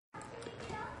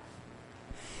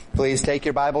Please take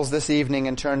your Bibles this evening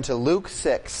and turn to Luke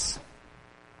 6.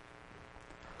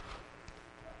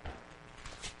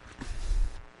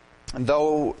 And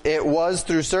though it was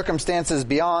through circumstances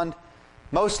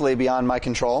mostly beyond my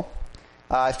control,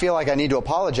 I feel like I need to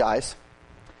apologize.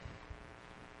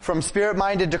 From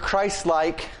Spirit-Minded to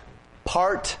Christ-Like,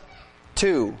 Part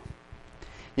 2.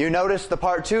 You notice the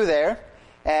Part 2 there,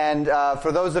 and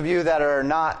for those of you that are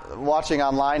not watching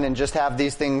online and just have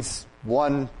these things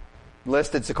one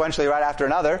listed sequentially right after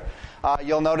another,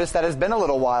 you'll notice that it's been a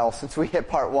little while since we hit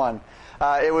Part 1.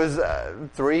 It was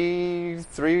 3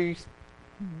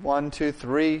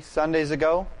 Sundays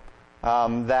ago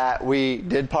that we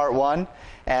did Part 1,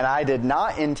 and I did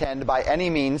not intend by any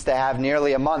means to have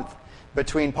nearly a month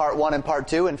between Part 1 and Part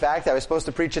 2. In fact, I was supposed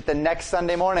to preach it the next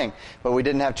Sunday morning, but we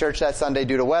didn't have church that Sunday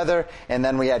due to weather, and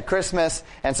then we had Christmas,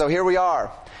 and so here we are,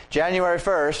 January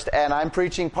 1st, and I'm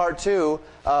preaching Part 2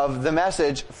 of the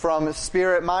message From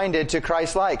Spirit-Minded to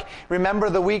Christ-Like. Remember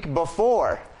the week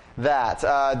before that,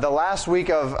 the last week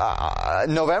of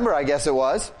November, I guess it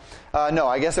was. No,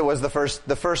 I guess it was the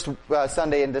first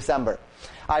Sunday in December.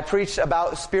 I preached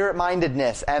about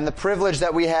spirit-mindedness and the privilege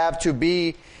that we have to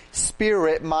be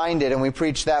spirit-minded, and we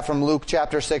preached that from Luke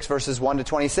chapter 6, verses 1 to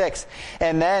 26.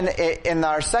 And then in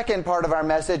our second part of our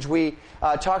message, we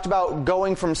talked about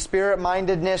going from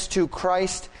spirit-mindedness to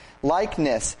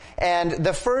Christ-likeness. And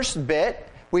the first bit,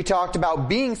 we talked about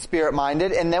being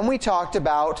spirit-minded, and then we talked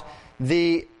about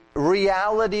the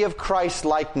reality of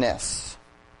Christ-likeness.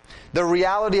 The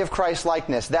reality of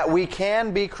Christ-likeness, that we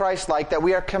can be Christ-like, that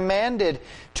we are commanded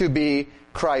to be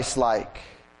Christ-like.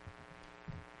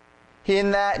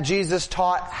 In that, Jesus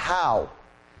taught how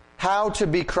to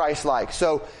be Christ-like.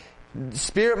 So,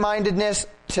 spirit-mindedness,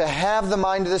 to have the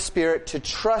mind of the Spirit, to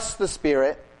trust the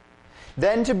Spirit,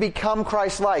 then to become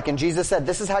Christ-like. And Jesus said,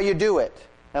 this is how you do it.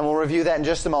 And we'll review that in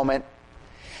just a moment.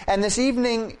 And this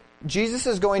evening, Jesus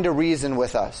is going to reason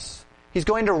with us. He's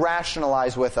going to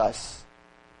rationalize with us.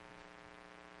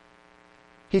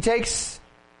 He takes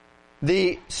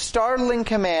the startling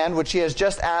command, which he has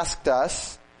just asked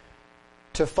us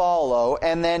to follow,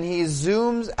 and then he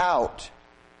zooms out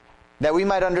that we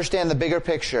might understand the bigger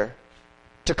picture,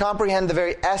 to comprehend the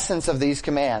very essence of these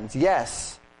commands.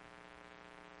 Yes,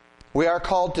 we are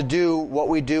called to do what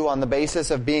we do on the basis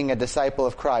of being a disciple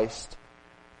of Christ.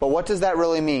 But what does that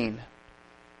really mean?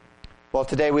 Well,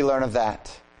 today we learn of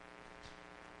that.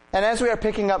 And as we are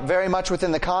picking up very much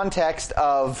within the context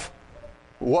of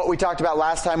what we talked about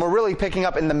last time, we're really picking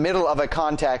up in the middle of a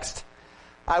context.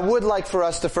 I would like for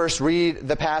us to first read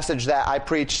the passage that I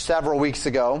preached several weeks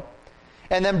ago,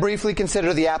 and then briefly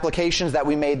consider the applications that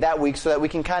we made that week so that we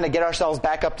can kind of get ourselves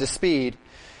back up to speed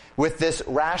with this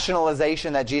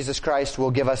rationalization that Jesus Christ will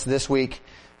give us this week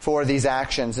for these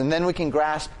actions. And then we can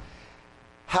grasp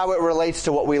how it relates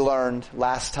to what we learned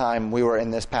last time we were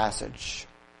in this passage.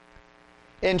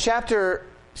 In chapter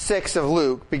 6 of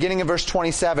Luke, beginning in verse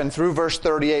 27 through verse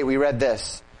 38, we read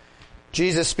this.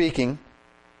 Jesus speaking,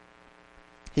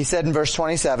 he said in verse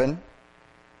 27,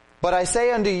 "But I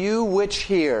say unto you which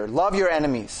hear, love your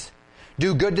enemies,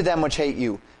 do good to them which hate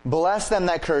you, bless them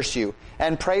that curse you,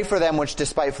 and pray for them which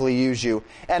despitefully use you.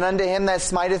 And unto him that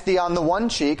smiteth thee on the one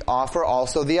cheek, offer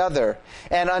also the other.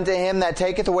 And unto him that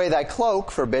taketh away thy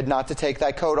cloak, forbid not to take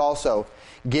thy coat also.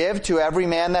 Give to every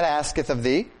man that asketh of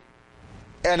thee,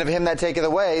 and of him that taketh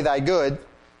away thy good,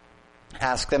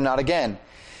 ask them not again.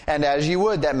 And as ye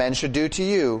would that men should do to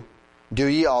you, do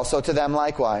ye also to them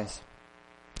likewise.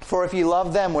 For if ye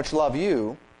love them which love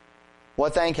you,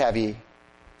 what thank have ye?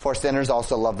 For sinners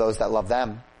also love those that love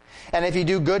them. And if ye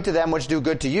do good to them which do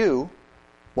good to you,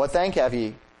 what thank have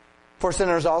ye? For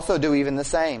sinners also do even the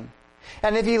same.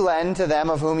 And if ye lend to them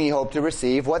of whom ye hope to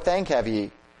receive, what thank have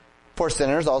ye? For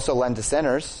sinners also lend to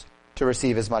sinners, to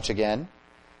receive as much again.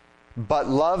 But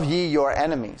love ye your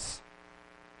enemies,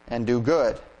 and do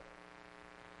good,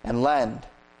 and lend,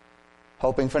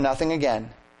 hoping for nothing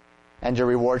again, and your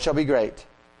reward shall be great,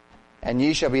 and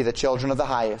ye shall be the children of the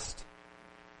highest.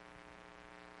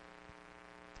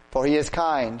 For he is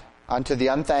kind unto the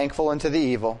unthankful and to the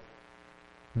evil.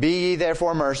 Be ye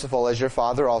therefore merciful, as your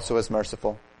Father also is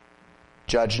merciful.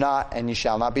 Judge not, and ye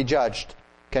shall not be judged.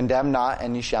 Condemn not,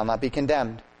 and ye shall not be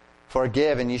condemned.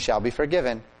 Forgive, and ye shall be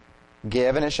forgiven.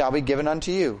 Give, and it shall be given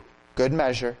unto you. Good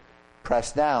measure,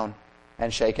 pressed down,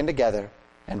 and shaken together,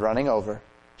 and running over,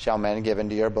 shall men give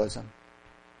into your bosom.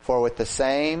 For with the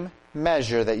same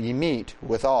measure that ye meet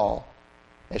withal,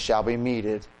 it shall be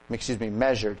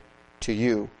measured to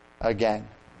you again."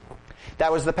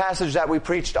 That was the passage that we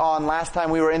preached on last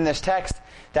time we were in this text.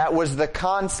 That was the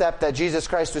concept that Jesus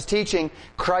Christ was teaching.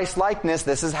 Christ-likeness,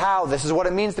 this is what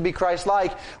it means to be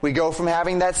Christ-like. We go from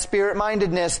having that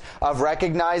spirit-mindedness of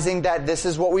recognizing that this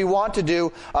is what we want to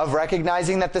do, of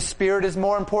recognizing that the spirit is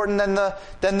more important than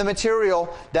the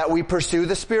material, that we pursue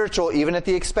the spiritual, even at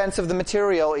the expense of the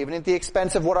material, even at the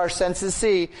expense of what our senses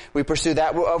see. We pursue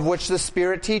that of which the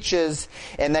Spirit teaches.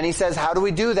 And then he says, how do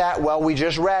we do that? Well, we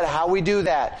just read how we do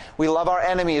that. We love our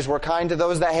enemies. We're kind to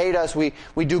those that hate us. We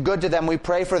do good to them. We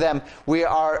pray for them. We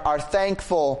are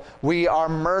thankful. We are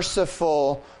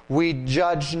merciful. We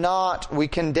judge not. We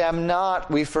condemn not.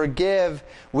 We forgive.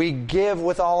 We give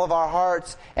with all of our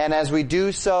hearts. And as we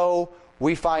do so,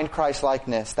 we find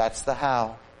Christ-likeness. That's the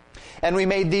how. And we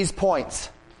made these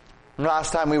points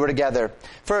last time we were together.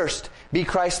 First, be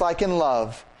Christ-like in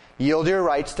love. Yield your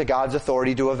rights to God's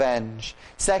authority to avenge.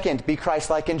 Second, be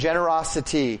Christ-like in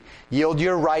generosity. Yield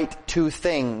your right to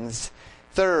things.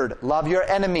 Third, love your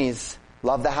enemies.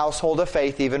 Love the household of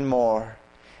faith even more.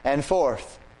 And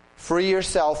fourth, free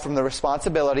yourself from the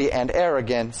responsibility and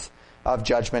arrogance of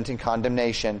judgment and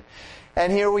condemnation.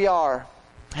 And here we are,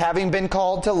 having been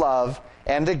called to love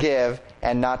and to give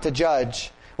and not to judge.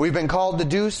 We've been called to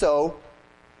do so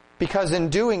because in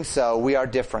doing so, we are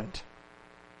different.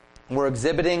 We're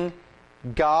exhibiting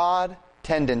God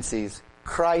tendencies,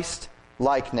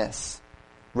 Christ-likeness,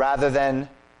 rather than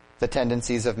the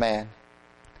tendencies of man.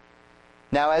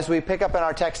 Now, as we pick up in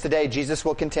our text today, Jesus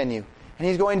will continue. And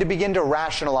he's going to begin to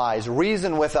rationalize,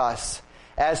 reason with us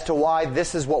as to why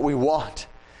this is what we want,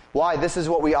 why this is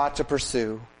what we ought to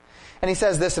pursue. And he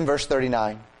says this in verse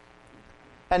 39.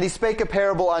 And he spake a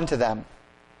parable unto them.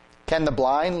 Can the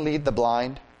blind lead the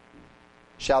blind?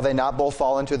 Shall they not both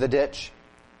fall into the ditch?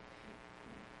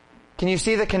 Can you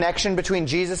see the connection between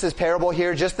Jesus' parable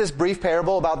here, just this brief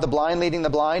parable about the blind leading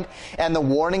the blind, and the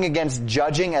warning against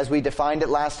judging as we defined it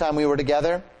last time we were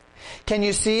together? Can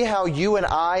you see how you and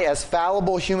I, as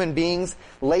fallible human beings,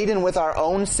 laden with our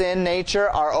own sin nature,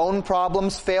 our own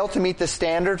problems, fail to meet the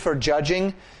standard for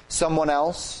judging someone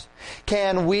else?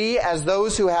 Can we, as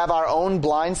those who have our own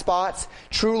blind spots,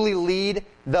 truly lead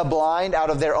the blind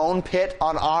out of their own pit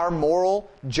on our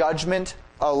moral judgment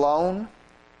alone?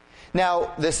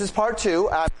 Now, this is part 2.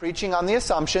 I'm preaching on the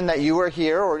assumption that you were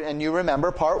here and you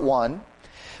remember part 1.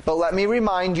 But let me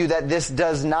remind you that this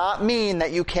does not mean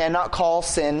that you cannot call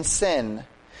sin, sin.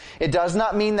 It does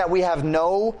not mean that we have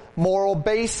no moral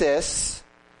basis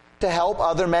to help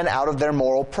other men out of their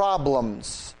moral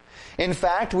problems. In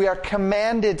fact, we are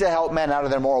commanded to help men out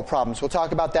of their moral problems. We'll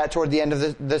talk about that toward the end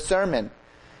of the sermon.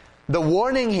 The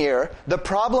warning here, the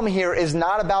problem here is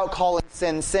not about calling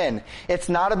sin, sin. It's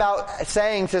not about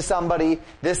saying to somebody,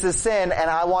 this is sin and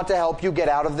I want to help you get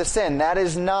out of the sin. That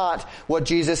is not what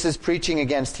Jesus is preaching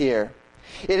against here.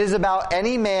 It is about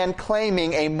any man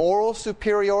claiming a moral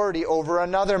superiority over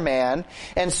another man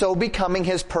and so becoming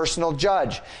his personal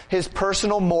judge, his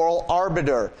personal moral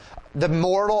arbiter. The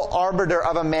moral arbiter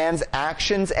of a man's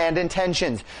actions and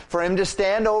intentions. For him to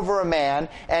stand over a man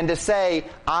and to say,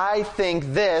 I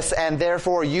think this and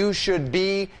therefore you should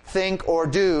be, think, or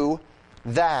do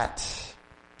that.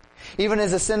 Even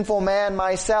as a sinful man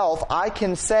myself, I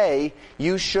can say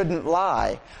you shouldn't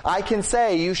lie. I can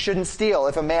say you shouldn't steal.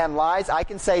 If a man lies, I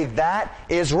can say that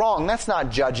is wrong. That's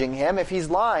not judging him. If he's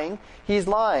lying, he's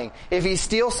lying. If he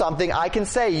steals something, I can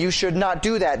say you should not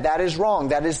do that. That is wrong.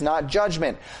 That is not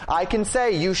judgment. I can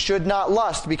say you should not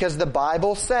lust because the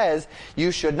Bible says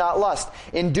you should not lust.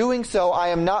 In doing so, I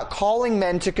am not calling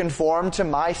men to conform to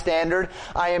my standard.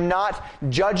 I am not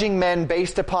judging men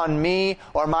based upon me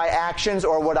or my actions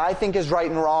or what I think is right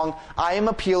and wrong. I am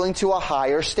appealing to a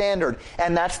higher standard.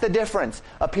 And that's the difference.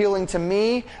 Appealing to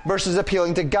me versus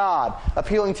appealing to God.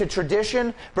 Appealing to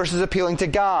tradition versus appealing to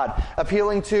God.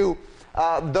 Appealing to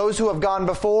those who have gone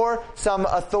before, some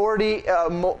authority,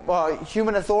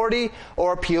 human authority,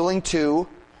 or appealing to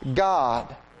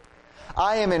God.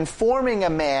 I am informing a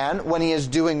man when he is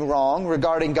doing wrong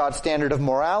regarding God's standard of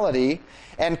morality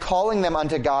and calling them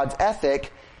unto God's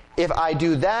ethic. If I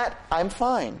do that, I'm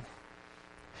fine.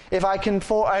 If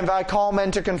I call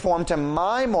men to conform to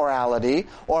my morality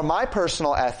or my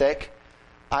personal ethic,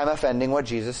 I'm offending what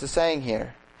Jesus is saying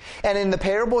here. And in the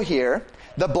parable here,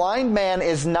 the blind man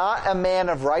is not a man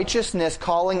of righteousness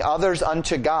calling others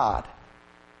unto God.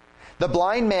 The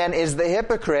blind man is the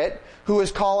hypocrite who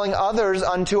is calling others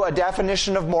unto a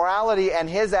definition of morality and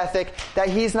his ethic that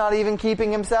he's not even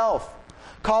keeping himself.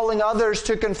 Calling others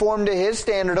to conform to his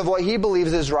standard of what he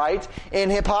believes is right in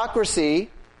hypocrisy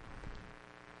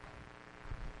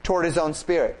toward his own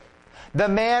spirit. The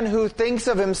man who thinks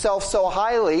of himself so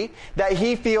highly that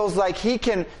he feels like he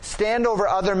can stand over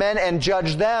other men and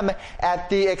judge them at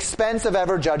the expense of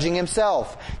ever judging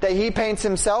himself. That he paints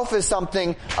himself as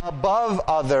something above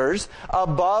others,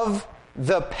 above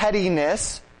the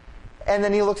pettiness, and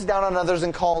then he looks down on others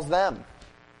and calls them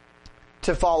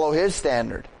to follow his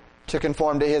standard, to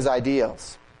conform to his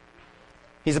ideals.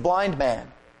 He's a blind man,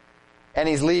 and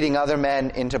he's leading other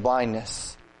men into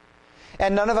blindness.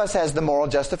 And none of us has the moral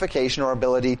justification or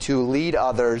ability to lead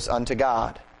others unto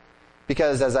God.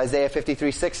 Because as Isaiah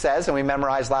 53:6 says, and we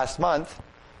memorized last month,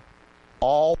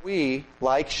 all we,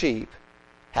 like sheep,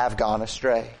 have gone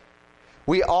astray.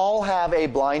 We all have a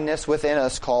blindness within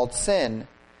us called sin.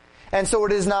 And so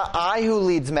it is not I who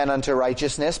leads men unto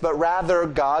righteousness, but rather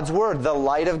God's Word, the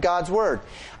light of God's Word.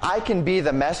 I can be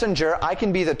the messenger. I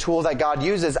can be the tool that God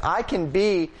uses. I can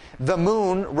be the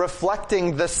moon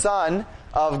reflecting the sun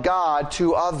of God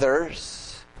to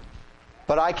others.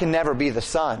 But I can never be the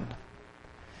sun.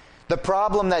 The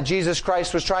problem that Jesus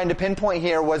Christ was trying to pinpoint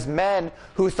here was men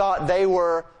who thought they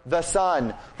were the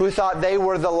sun, who thought they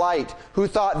were the light, who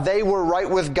thought they were right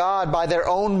with God by their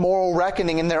own moral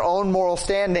reckoning and their own moral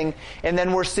standing, and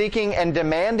then were seeking and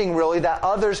demanding really that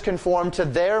others conform to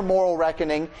their moral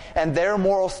reckoning and their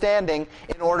moral standing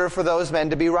in order for those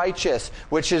men to be righteous,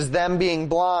 which is them being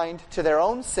blind to their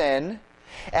own sin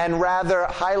and rather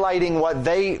highlighting what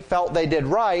they felt they did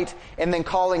right and then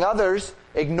calling others,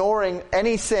 ignoring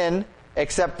any sin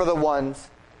except for the ones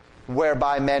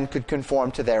whereby men could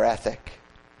conform to their ethic.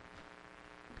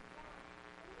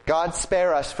 God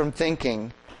spare us from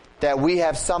thinking that we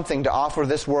have something to offer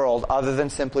this world other than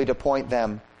simply to point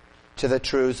them to the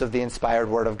truths of the inspired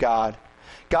Word of God.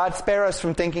 God spare us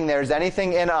from thinking there's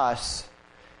anything in us,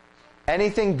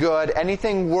 anything good,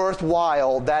 anything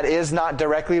worthwhile that is not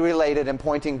directly related and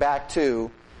pointing back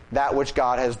to that which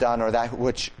God has done or that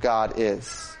which God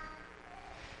is.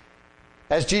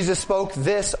 As Jesus spoke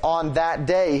this on that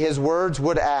day, his words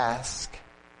would ask,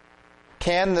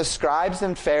 can the scribes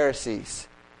and Pharisees,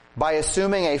 by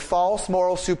assuming a false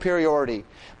moral superiority,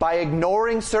 by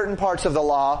ignoring certain parts of the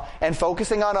law and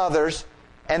focusing on others,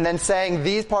 and then saying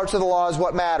these parts of the law is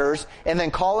what matters, and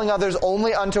then calling others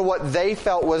only unto what they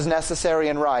felt was necessary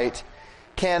and right,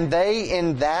 can they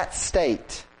in that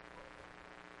state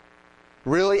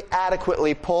really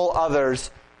adequately pull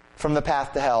others from the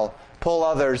path to hell, pull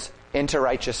others into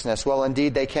righteousness? Well,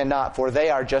 indeed they cannot, for they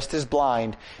are just as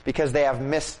blind because they have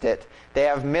missed it. They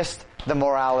have missed the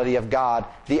morality of God,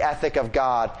 the ethic of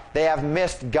God. They have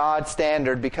missed God's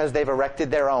standard because they've erected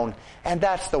their own. And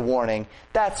that's the warning.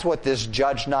 That's what this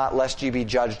judge not lest ye be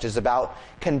judged is about.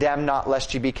 Condemn not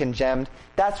lest ye be condemned.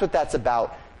 That's what that's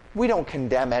about. We don't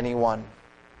condemn anyone.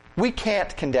 We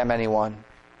can't condemn anyone.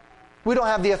 We don't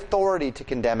have the authority to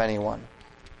condemn anyone.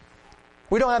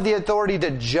 We don't have the authority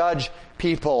to judge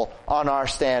people on our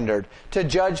standard, to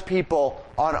judge people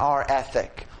on our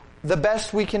ethic. The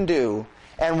best we can do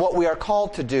and what we are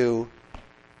called to do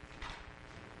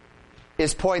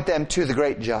is point them to the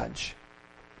great judge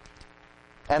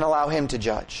and allow him to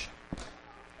judge.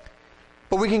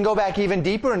 But we can go back even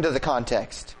deeper into the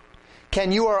context.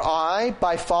 Can you or I,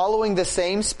 by following the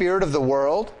same spirit of the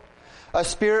world, a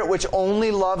spirit which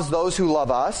only loves those who love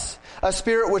us, a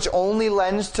spirit which only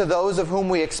lends to those of whom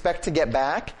we expect to get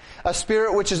back, a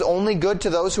spirit which is only good to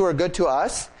those who are good to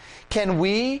us, can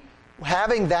we,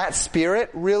 having that spirit,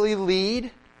 really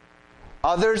lead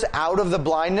others out of the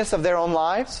blindness of their own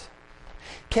lives?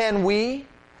 Can we,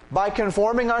 by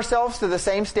conforming ourselves to the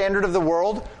same standard of the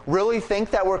world, really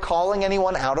think that we're calling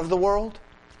anyone out of the world?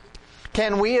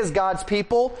 Can we as God's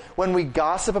people, when we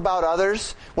gossip about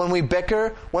others, when we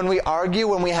bicker, when we argue,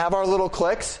 when we have our little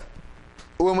cliques,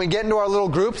 when we get into our little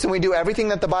groups and we do everything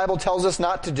that the Bible tells us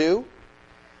not to do,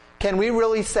 can we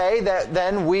really say that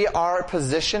then we are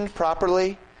positioned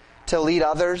properly to lead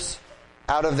others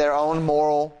out of their own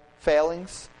moral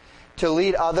failings? To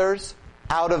lead others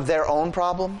out of their own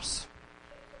problems?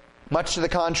 Much to the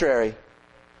contrary.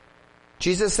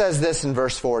 Jesus says this in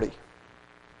verse 40.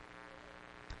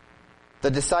 The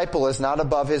disciple is not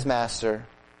above his master,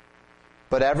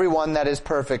 but everyone that is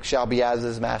perfect shall be as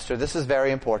his master. This is very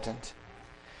important.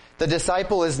 The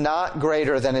disciple is not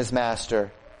greater than his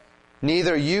master.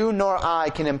 Neither you nor I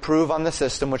can improve on the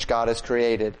system which God has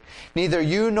created. Neither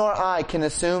you nor I can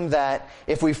assume that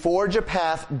if we forge a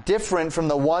path different from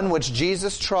the one which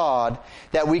Jesus trod,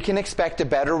 that we can expect a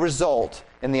better result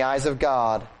in the eyes of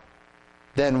God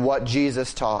than what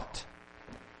Jesus taught.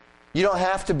 You don't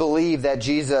have to believe that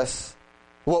Jesus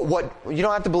You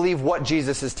don't have to believe what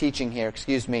Jesus is teaching here,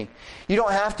 You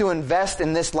don't have to invest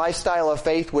in this lifestyle of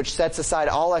faith which sets aside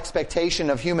all expectation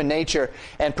of human nature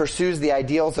and pursues the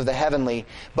ideals of the heavenly.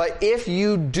 But if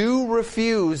you do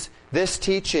refuse this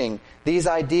teaching, these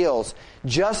ideals,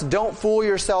 just don't fool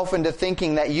yourself into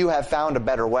thinking that you have found a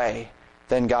better way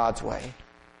than God's way.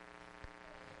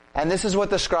 And this is what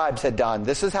the scribes had done.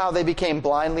 This is how they became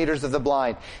blind leaders of the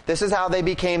blind. This is how they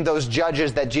became those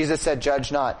judges that Jesus said, judge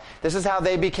not. This is how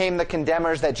they became the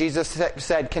condemners that Jesus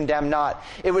said, condemn not.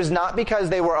 It was not because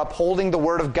they were upholding the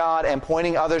word of God and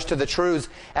pointing others to the truths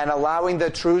and allowing the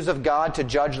truths of God to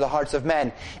judge the hearts of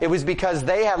men. It was because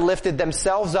they had lifted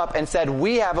themselves up and said,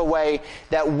 we have a way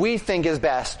that we think is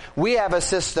best. We have a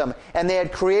system. And they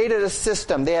had created a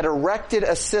system. They had erected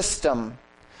a system,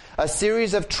 a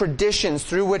series of traditions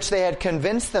through which they had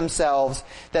convinced themselves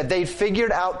that they'd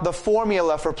figured out the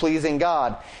formula for pleasing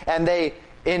God. And they,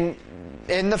 in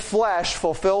the flesh,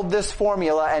 fulfilled this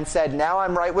formula and said, now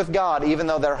I'm right with God, even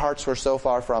though their hearts were so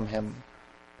far from Him.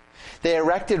 They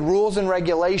erected rules and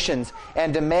regulations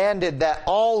and demanded that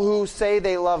all who say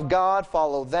they love God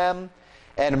follow them,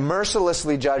 and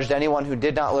mercilessly judged anyone who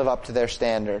did not live up to their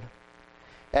standard.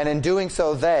 And in doing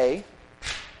so, they,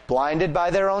 blinded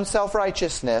by their own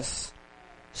self-righteousness,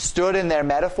 stood in their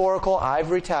metaphorical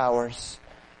ivory towers,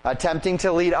 attempting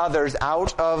to lead others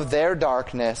out of their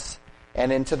darkness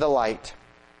and into the light.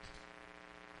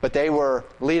 But they were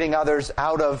leading others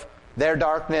out of their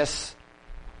darkness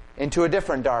into a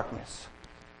different darkness.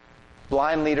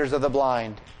 Blind leaders of the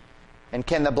blind. And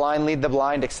can the blind lead the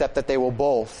blind except that they will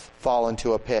both fall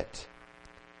into a pit?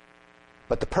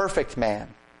 But the perfect man,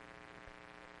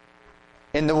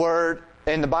 in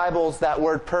the Bibles, that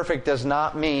word perfect does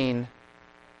not mean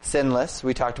sinless.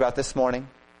 We talked about this morning.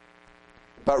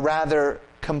 But rather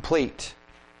complete.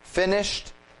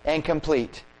 Finished and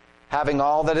complete. Having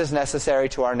all that is necessary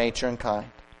to our nature and kind.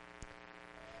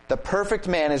 The perfect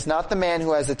man is not the man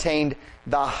who has attained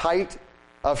the height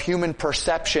of human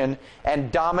perception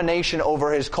and domination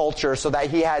over his culture so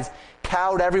that he has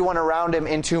cowed everyone around him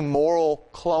into moral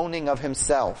cloning of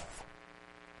himself.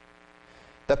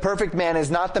 The perfect man is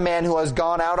not the man who has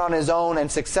gone out on his own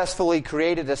and successfully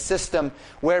created a system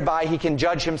whereby he can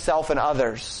judge himself and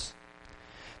others.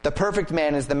 The perfect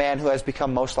man is the man who has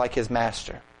become most like his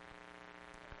master.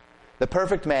 The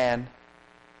perfect man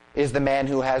is the man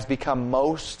who has become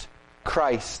most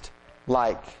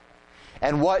Christ-like.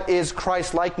 And what is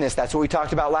Christ-likeness? That's what we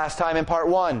talked about last time in part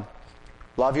 1.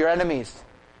 Love your enemies.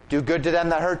 Do good to them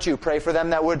that hurt you. Pray for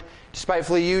them that would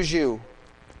despitefully use you.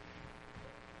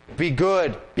 Be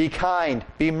good, be kind,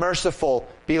 be merciful,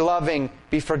 be loving,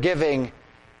 be forgiving.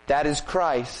 That is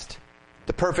Christ.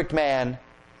 The perfect man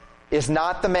is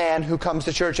not the man who comes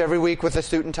to church every week with a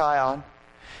suit and tie on.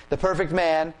 The perfect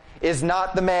man is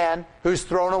not the man who's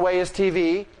thrown away his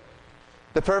TV.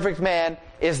 The perfect man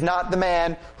is not the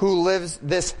man who lives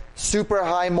this super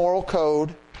high moral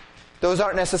code. Those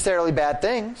aren't necessarily bad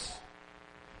things.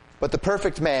 But the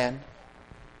perfect man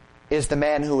is the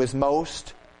man who is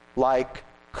most like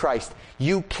Christ.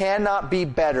 You cannot be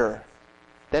better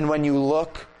than when you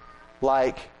look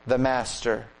like the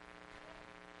master.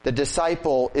 The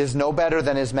disciple is no better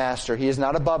than his master. He is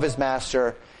not above his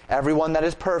master. Everyone that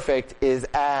is perfect is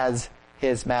as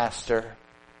his master.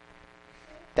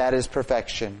 That is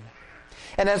perfection.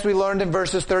 And as we learned in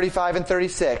verses 35 and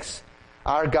 36,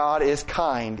 our God is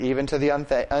kind even to the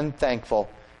unthankful.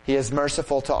 He is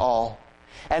merciful to all.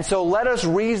 And so let us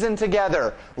reason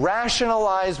together.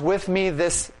 Rationalize with me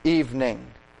this evening.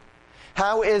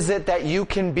 How is it that you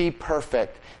can be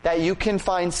perfect? That you can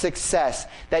find success?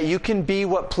 That you can be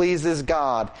what pleases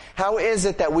God? How is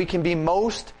it that we can be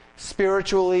most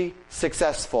spiritually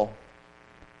successful?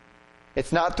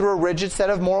 It's not through a rigid set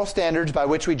of moral standards by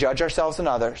which we judge ourselves and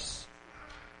others.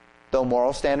 Though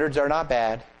moral standards are not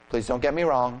bad. Please don't get me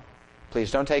wrong.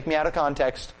 Please don't take me out of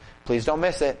context. Please don't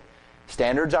miss it.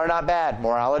 Standards are not bad.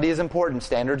 Morality is important.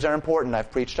 Standards are important.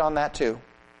 I've preached on that too.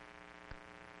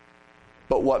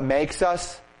 But what makes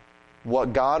us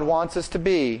what God wants us to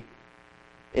be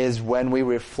is when we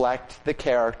reflect the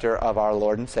character of our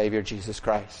Lord and Savior, Jesus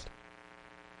Christ.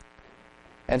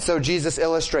 And so Jesus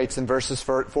illustrates in verses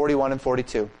 41 and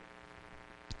 42.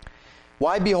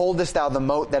 Why beholdest thou the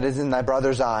mote that is in thy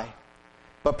brother's eye,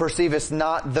 but perceivest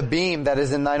not the beam that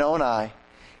is in thine own eye?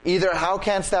 Either how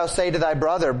canst thou say to thy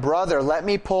brother, Brother, let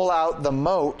me pull out the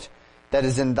mote that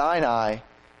is in thine eye,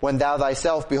 when thou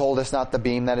thyself beholdest not the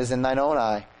beam that is in thine own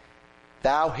eye?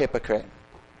 Thou hypocrite,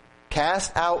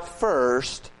 cast out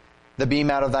first the beam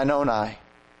out of thine own eye,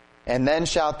 and then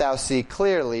shalt thou see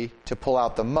clearly to pull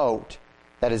out the mote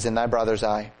that is in thy brother's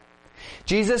eye.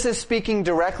 Jesus is speaking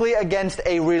directly against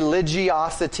a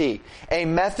religiosity, a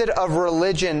method of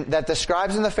religion that the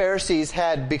scribes and the Pharisees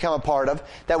had become a part of,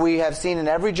 that we have seen in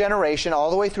every generation all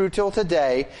the way through till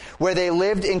today, where they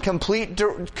lived in complete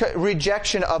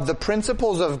rejection of the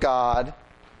principles of God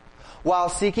while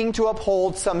seeking to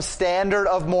uphold some standard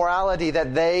of morality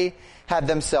that they had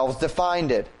themselves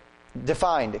defined.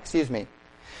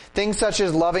 Things such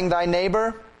as loving thy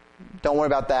neighbor, don't worry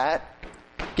about that.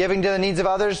 Giving to the needs of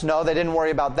others, no, they didn't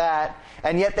worry about that.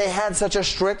 And yet they had such a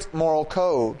strict moral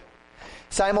code.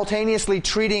 Simultaneously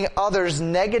treating others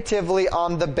negatively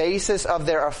on the basis of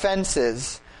their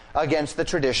offenses against the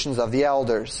traditions of the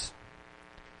elders.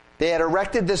 They had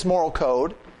erected this moral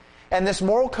code, and this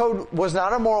moral code was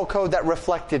not a moral code that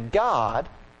reflected God.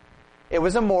 It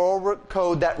was a moral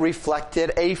code that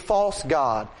reflected a false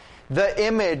God. The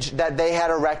image that they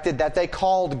had erected that they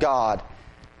called God.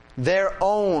 Their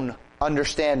own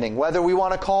understanding. Whether we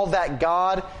want to call that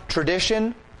God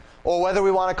tradition, or whether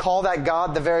we want to call that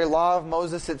God the very law of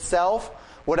Moses itself,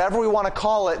 whatever we want to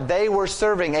call it, they were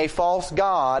serving a false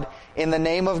God in the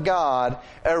name of God,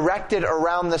 erected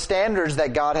around the standards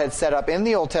that God had set up in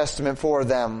the Old Testament for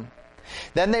them.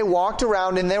 Then they walked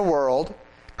around in their world,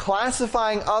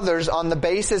 classifying others on the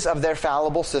basis of their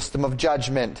fallible system of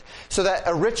judgment. So that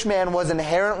a rich man was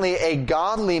inherently a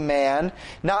godly man,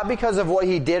 not because of what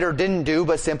he did or didn't do,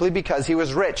 but simply because he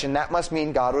was rich, and that must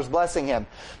mean God was blessing him.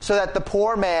 So that the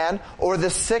poor man, or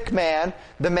the sick man,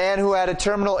 the man who had a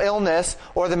terminal illness,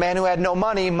 or the man who had no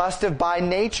money, must have by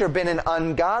nature been an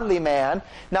ungodly man,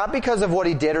 not because of what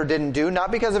he did or didn't do, not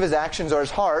because of his actions or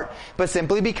his heart, but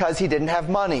simply because he didn't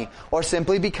have money, or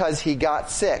simply because he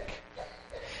got sick.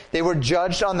 They were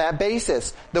judged on that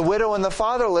basis. The widow and the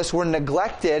fatherless were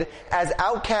neglected as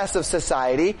outcasts of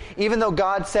society, even though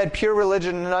God said pure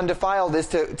religion and undefiled is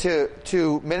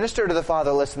to minister to the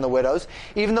fatherless and the widows.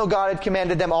 Even though God had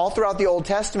commanded them all throughout the Old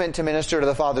Testament to minister to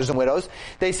the fathers and widows,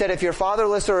 they said if you're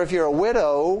fatherless or if you're a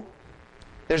widow,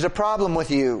 there's a problem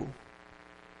with you.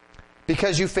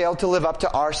 Because you failed to live up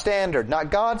to our standard.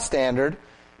 Not God's standard,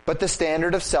 but the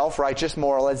standard of self-righteous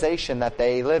moralization that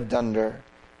they lived under.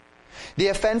 The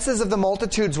offenses of the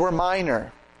multitudes were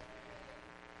minor.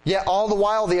 Yet all the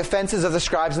while the offenses of the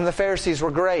scribes and the Pharisees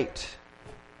were great.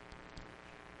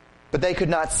 But they could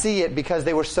not see it because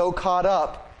they were so caught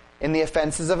up in the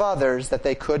offenses of others that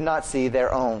they could not see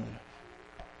their own.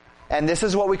 And this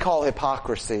is what we call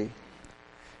hypocrisy.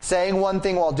 Saying one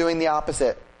thing while doing the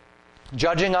opposite.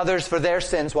 Judging others for their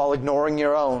sins while ignoring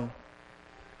your own.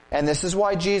 And this is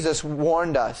why Jesus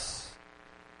warned us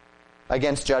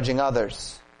against judging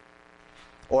others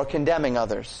or condemning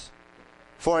others.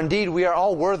 For indeed, we are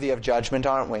all worthy of judgment,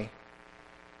 aren't we?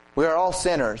 We are all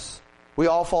sinners. We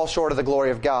all fall short of the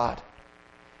glory of God.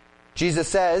 Jesus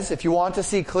says, if you want to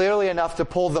see clearly enough to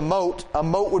pull the mote, a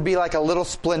mote would be like a little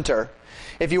splinter.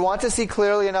 If you want to see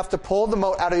clearly enough to pull the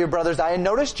mote out of your brother's eye, and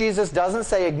notice Jesus doesn't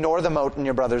say ignore the mote in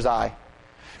your brother's eye.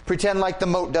 Pretend like the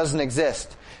mote doesn't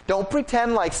exist. Don't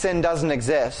pretend like sin doesn't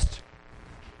exist.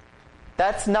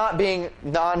 That's not being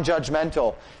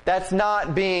non-judgmental. That's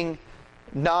not being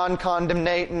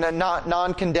non-condemning.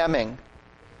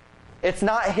 It's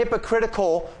not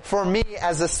hypocritical for me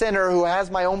as a sinner who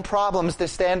has my own problems to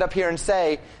stand up here and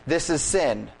say, this is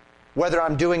sin, whether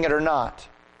I'm doing it or not.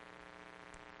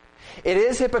 It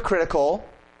is hypocritical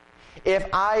if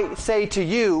I say to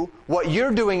you, what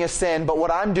you're doing is sin, but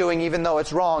what I'm doing, even though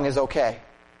it's wrong, is okay.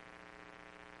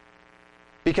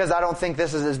 Because I don't think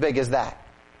this is as big as that.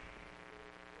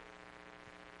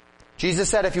 Jesus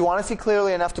said, if you want to see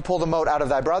clearly enough to pull the mote out of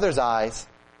thy brother's eyes,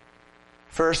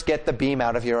 first get the beam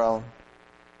out of your own.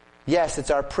 Yes, it's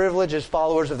our privilege as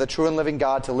followers of the true and living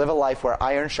God to live a life where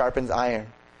iron sharpens iron,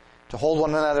 to hold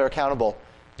one another accountable,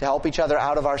 to help each other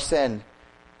out of our sin,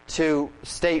 to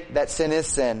state that sin is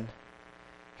sin.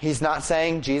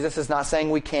 Jesus is not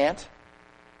saying we can't,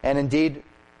 and indeed,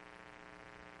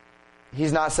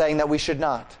 He's not saying that we should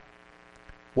not.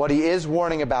 What He is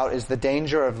warning about is the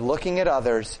danger of looking at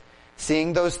others,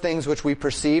 seeing those things which we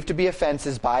perceive to be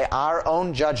offenses by our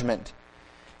own judgment,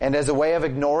 and as a way of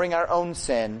ignoring our own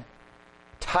sin,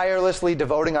 tirelessly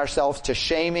devoting ourselves to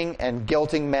shaming and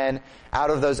guilting men out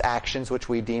of those actions which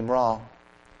we deem wrong.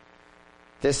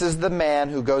 This is the man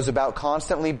who goes about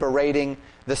constantly berating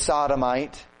the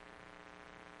sodomite,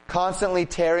 constantly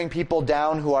tearing people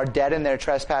down who are dead in their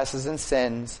trespasses and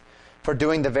sins for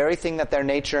doing the very thing that their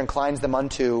nature inclines them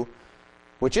unto,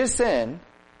 which is sin,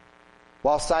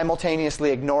 while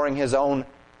simultaneously ignoring his own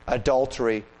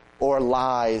adultery or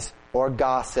lies or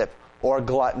gossip or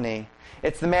gluttony.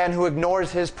 It's the man who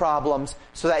ignores his problems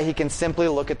so that he can simply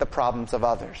look at the problems of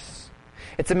others.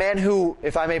 It's a man who,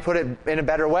 if I may put it in a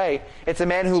better way, it's a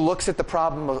man who looks at the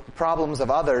problems of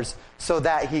others so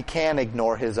that he can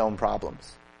ignore his own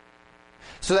problems.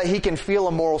 So that he can feel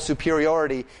a moral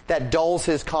superiority that dulls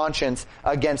his conscience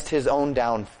against his own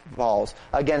downfalls,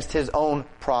 against his own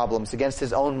problems, against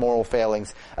his own moral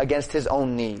failings, against his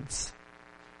own needs.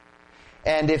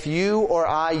 And if you or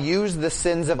I use the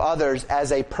sins of others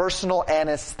as a personal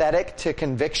anesthetic to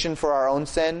conviction for our own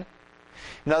sin,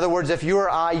 in other words, if you or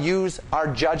I use our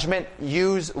judgment,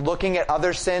 use looking at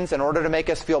other sins in order to make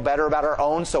us feel better about our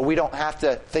own so we don't have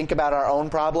to think about our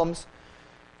own problems,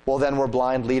 well then we're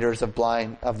blind leaders of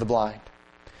the blind.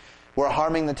 We're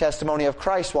harming the testimony of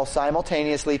Christ while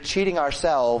simultaneously cheating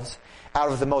ourselves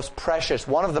out of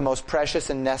one of the most precious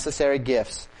and necessary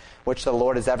gifts which the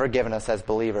Lord has ever given us as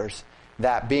believers,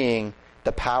 that being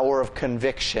the power of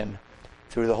conviction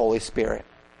through the Holy Spirit.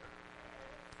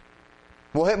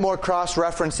 We'll hit more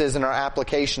cross-references in our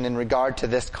application in regard to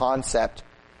this concept.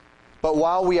 But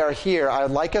while we are here,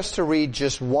 I'd like us to read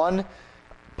just one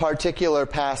particular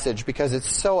passage because it's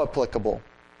so applicable.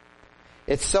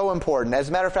 It's so important. As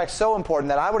a matter of fact, so important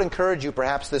that I would encourage you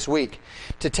perhaps this week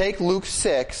to take Luke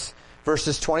 6,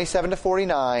 verses 27 to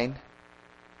 49,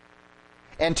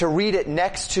 and to read it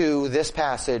next to this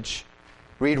passage.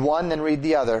 Read one, then read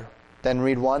the other. Then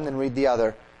read one, then read the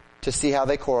other, to see how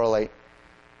they correlate.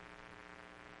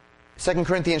 2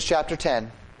 Corinthians chapter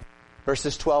 10,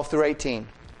 verses 12 through 18.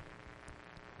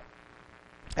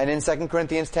 And in 2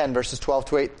 Corinthians 10, verses 12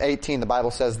 to 18, the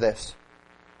Bible says this: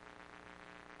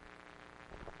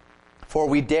 "For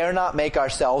we dare not make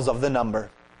ourselves of the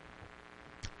number,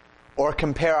 or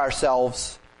compare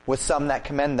ourselves with some that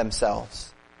commend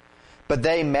themselves. But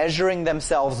they, measuring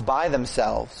themselves by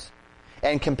themselves,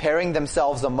 and comparing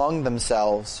themselves among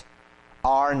themselves,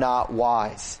 are not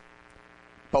wise.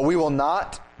 But we will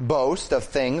not boast of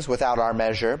things without our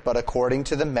measure, but according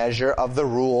to the measure of the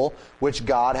rule which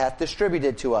God hath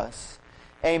distributed to us,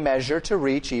 a measure to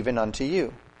reach even unto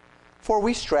you. For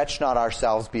we stretch not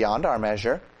ourselves beyond our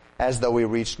measure, as though we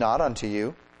reached not unto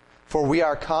you. For we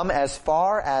are come as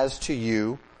far as to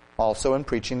you also in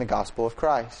preaching the gospel of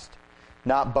Christ,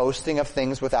 not boasting of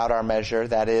things without our measure,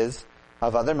 that is,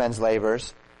 of other men's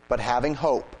labors, but having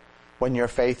hope, when your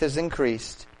faith is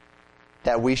increased,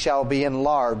 that we shall be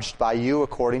enlarged by you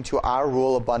according to our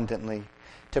rule abundantly,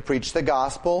 to preach the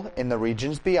gospel in the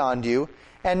regions beyond you,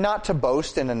 and not to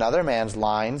boast in another man's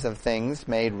lines of things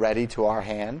made ready to our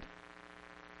hand.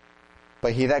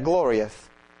 But he that glorieth,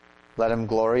 let him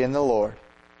glory in the Lord.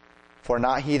 For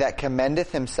not he that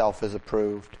commendeth himself is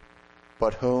approved,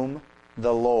 but whom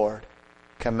the Lord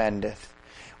commendeth."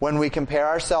 When we compare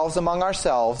ourselves among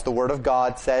ourselves, the Word of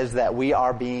God says that we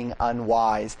are being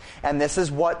unwise. And this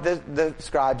is what the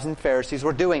scribes and Pharisees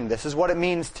were doing. This is what it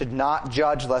means to not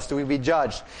judge lest we be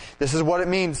judged. This is what it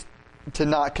means to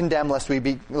not condemn lest we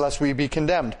be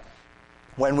condemned.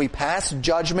 When we pass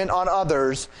judgment on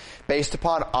others based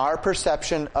upon our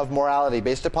perception of morality,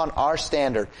 based upon our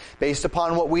standard, based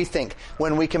upon what we think,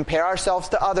 when we compare ourselves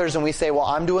to others and we say, well,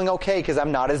 I'm doing okay because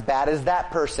I'm not as bad as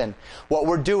that person, what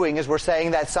we're doing is we're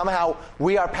saying that somehow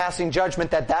we are passing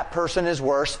judgment that that person is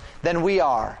worse than we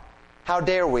are. How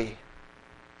dare we?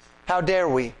 How dare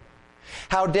we?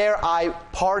 How dare I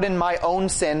pardon my own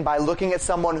sin by looking at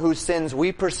someone whose sins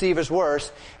we perceive as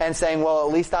worse and saying, well,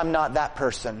 at least I'm not that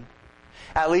person.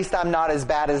 At least I'm not as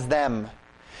bad as them.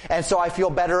 And so I feel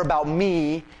better about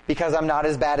me because I'm not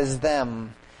as bad as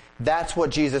them. That's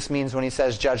what Jesus means when he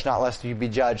says, judge not lest you be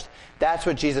judged. That's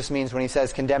what Jesus means when he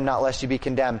says, condemn not lest you be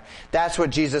condemned. That's what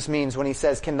Jesus means when he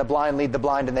says, can the blind lead the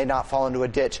blind and they not fall into a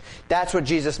ditch? That's what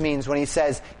Jesus means when he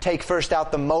says, take first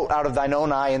out the mote out of thine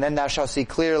own eye, and then thou shalt see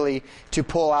clearly to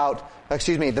pull out,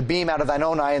 the beam out of thine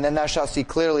own eye, and then thou shalt see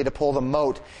clearly to pull the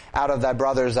mote out of thy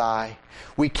brother's eye.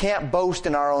 We can't boast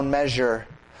in our own measure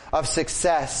of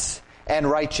success and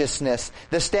righteousness.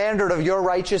 The standard of your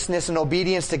righteousness and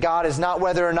obedience to God is not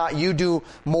whether or not you do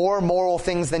more moral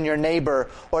things than your neighbor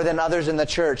or than others in the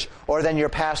church or than your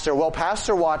pastor. Well,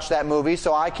 pastor watched that movie,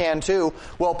 so I can too.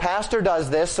 Well, pastor does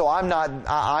this, so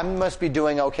I must be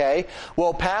doing okay.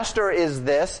 Well, pastor is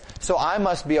this, so I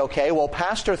must be okay. Well,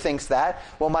 pastor thinks that.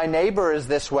 Well, my neighbor is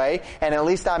this way, and at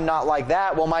least I'm not like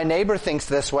that. Well, my neighbor thinks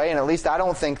this way, and at least I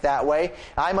don't think that way.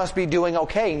 I must be doing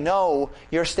okay. No,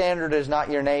 your standard is not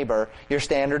your neighbor. Your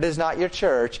standard is not your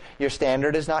church. Your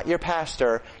standard is not your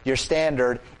pastor. Your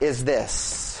standard is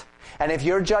this. And if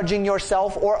you're judging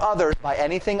yourself or others by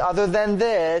anything other than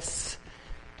this,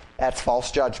 that's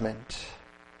false judgment.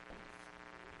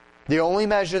 The only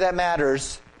measure that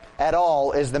matters at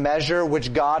all is the measure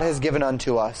which God has given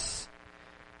unto us.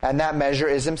 And that measure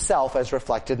is himself as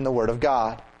reflected in the Word of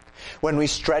God. When we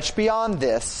stretch beyond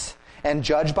this and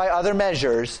judge by other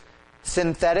measures,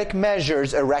 synthetic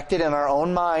measures erected in our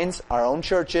own minds, our own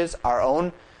churches, our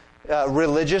own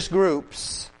religious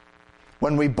groups,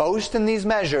 when we boast in these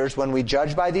measures, when we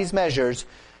judge by these measures,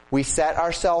 we set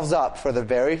ourselves up for the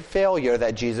very failure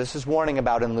that Jesus is warning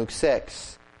about in Luke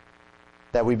 6.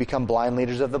 That we become blind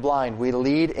leaders of the blind. We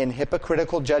lead in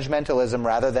hypocritical judgmentalism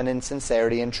rather than in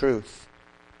sincerity and truth.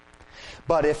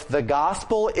 But if the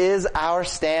gospel is our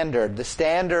standard, the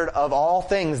standard of all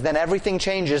things, then everything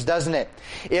changes, doesn't it?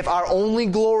 If our only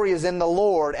glory is in the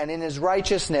Lord and in His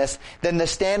righteousness, then the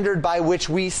standard by which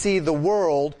we see the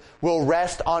world will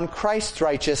rest on Christ's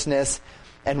righteousness,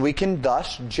 and we can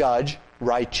thus judge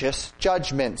righteous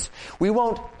judgments. We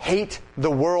won't hate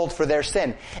the world for their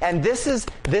sin. And this is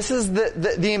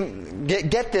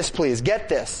get this please, get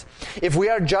this. If we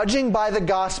are judging by the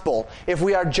gospel, if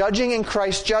we are judging in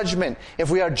Christ's judgment, if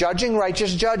we are judging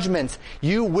righteous judgments,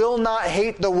 you will not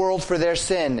hate the world for their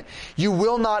sin. You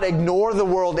will not ignore the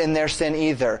world in their sin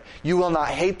either. You will not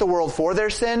hate the world for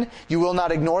their sin. You will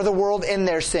not ignore the world in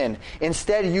their sin.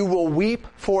 Instead, you will weep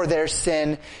for their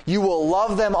sin. You will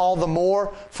love them all the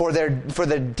more for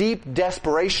the deep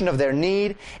desperation of their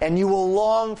need, and you will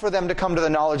long for them to come to the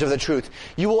knowledge of the truth.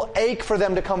 You will ache for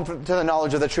them to come to the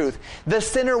knowledge of the truth. The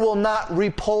sinner will not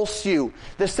repulse you.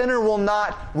 The sinner will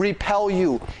not repel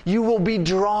you. You will be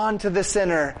drawn to the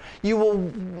sinner. You will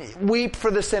weep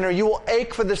for the sinner. You will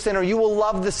ache for the sinner. You will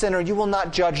love the sinner. You will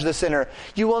not judge the sinner.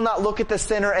 You will not look at the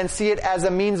sinner and see it as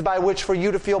a means by which for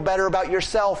you to feel better about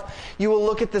yourself. You will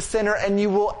look at the sinner and you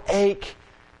will ache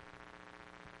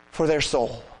for their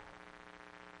soul.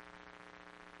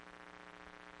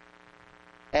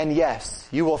 And yes,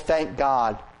 you will thank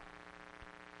God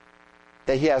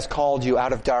that He has called you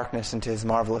out of darkness into His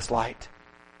marvelous light.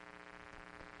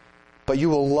 But you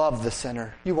will love the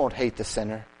sinner. You won't hate the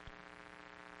sinner.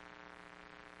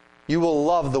 You will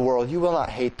love the world. You will not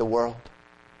hate the world.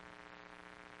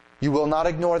 You will not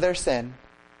ignore their sin.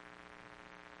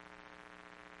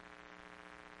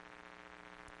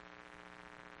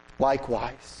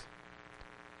 Likewise,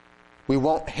 we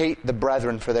won't hate the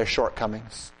brethren for their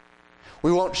shortcomings.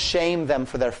 We won't shame them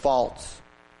for their faults.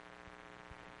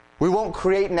 We won't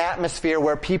create an atmosphere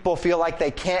where people feel like they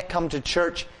can't come to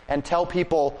church and tell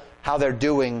people how they're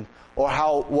doing,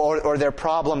 or their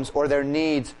problems, or their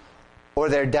needs, or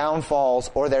their downfalls,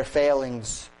 or their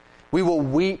failings. We will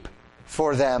weep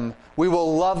for them. We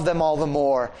will love them all the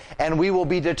more, and we will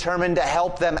be determined to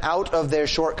help them out of their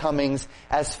shortcomings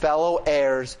as fellow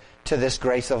heirs to this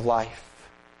grace of life.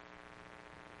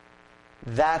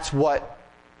 That's what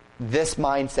this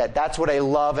mindset, that's what a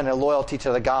love and a loyalty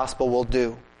to the gospel will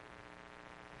do.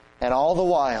 And all the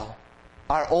while,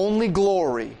 our only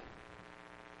glory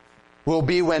will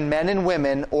be when men and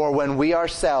women, or when we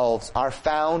ourselves, are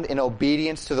found in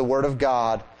obedience to the Word of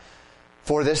God.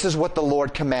 For this is what the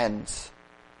Lord commends.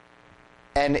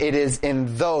 And it is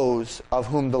in those of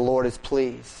whom the Lord is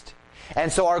pleased.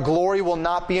 And so our glory will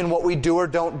not be in what we do or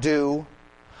don't do.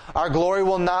 Our glory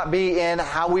will not be in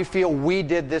how we feel we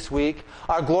did this week.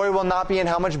 Our glory will not be in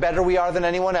how much better we are than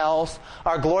anyone else.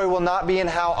 Our glory will not be in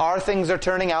how our things are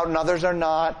turning out and others are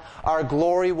not. Our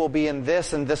glory will be in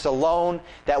this and this alone,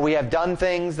 that we have done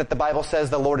things that the Bible says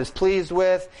the Lord is pleased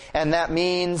with, and that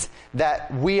means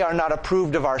that we are not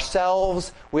approved of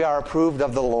ourselves, we are approved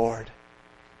of the Lord.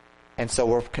 And so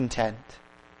we're content.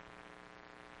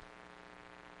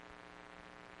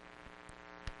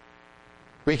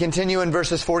 We continue in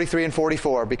verses 43 and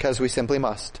 44 because we simply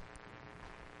must.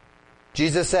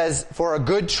 Jesus says, "For a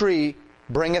good tree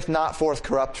bringeth not forth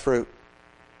corrupt fruit,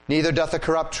 neither doth a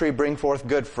corrupt tree bring forth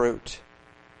good fruit.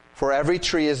 For every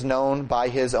tree is known by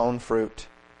his own fruit.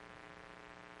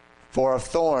 For of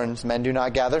thorns men do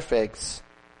not gather figs,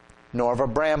 nor of a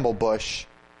bramble bush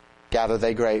gather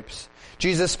they grapes."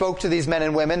 Jesus spoke to these men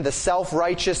and women. The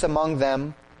self-righteous among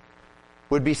them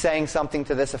would be saying something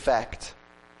to this effect.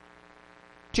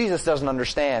 Jesus doesn't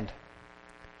understand.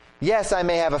 Yes, I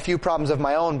may have a few problems of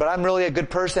my own, but I'm really a good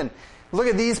person. Look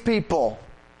at these people.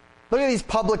 Look at these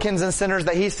publicans and sinners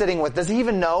that he's sitting with. Does he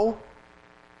even know?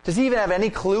 Does he even have any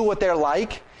clue what they're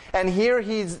like? And here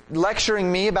he's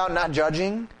lecturing me about not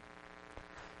judging.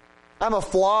 I'm a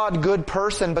flawed, good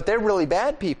person, but they're really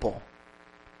bad people.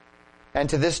 And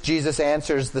to this, Jesus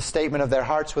answers the statement of their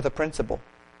hearts with a principle.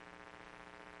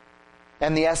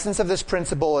 And the essence of this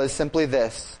principle is simply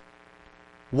this: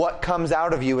 what comes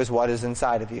out of you is what is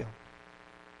inside of you.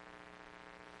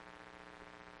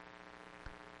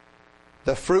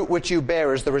 The fruit which you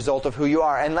bear is the result of who you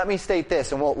are. And let me state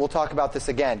this, and we'll talk about this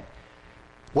again.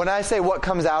 When I say what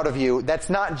comes out of you, that's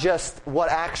not just what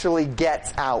actually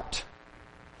gets out.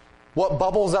 what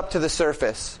bubbles up to the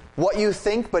surface, what you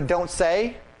think but don't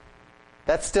say,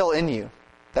 that's still in you.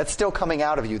 That's still coming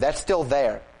out of you. That's still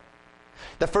there.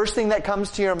 The first thing that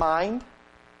comes to your mind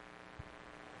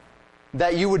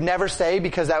that you would never say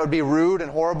because that would be rude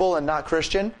and horrible and not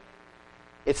Christian,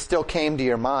 it still came to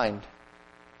your mind.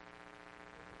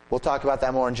 We'll talk about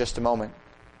that more in just a moment.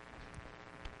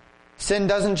 Sin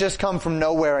doesn't just come from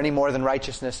nowhere any more than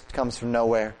righteousness comes from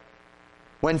nowhere.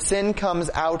 When sin comes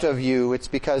out of you, it's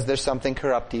because there's something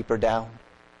corrupt deeper down.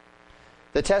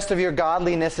 The test of your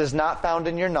godliness is not found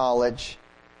in your knowledge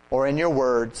or in your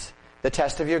words. The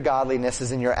test of your godliness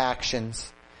is in your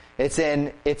actions. It's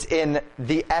in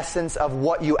the essence of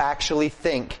what you actually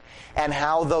think and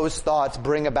how those thoughts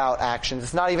bring about actions.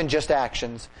 It's not even just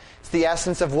actions. It's the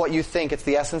essence of what you think. It's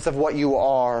the essence of what you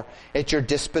are. It's your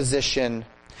disposition.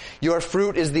 Your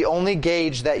fruit is the only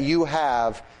gauge that you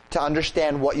have to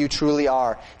understand what you truly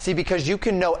are. See, because you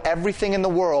can know everything in the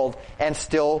world and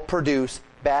still produce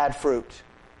bad fruit.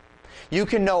 You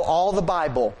can know all the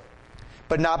Bible,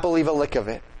 but not believe a lick of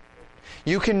it.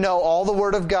 You can know all the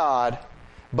Word of God,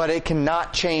 but it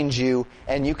cannot change you,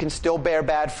 and you can still bear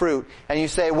bad fruit. And you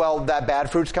say, well, that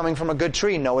bad fruit's coming from a good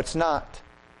tree. No, it's not.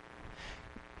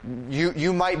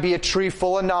 You might be a tree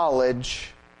full of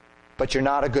knowledge, but you're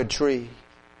not a good tree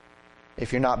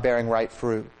if you're not bearing right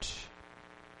fruit.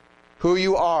 Who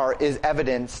you are is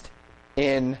evidenced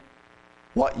in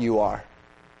what you are.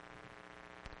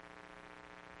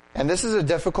 And this is a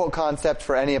difficult concept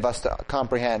for any of us to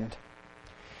comprehend.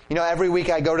 You know, every week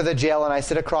I go to the jail and I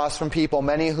sit across from people,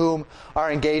 many of whom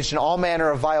are engaged in all manner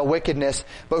of vile wickedness,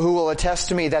 but who will attest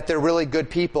to me that they're really good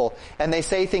people. And they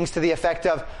say things to the effect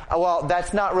of, oh, well,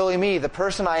 that's not really me. The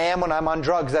person I am when I'm on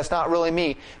drugs, that's not really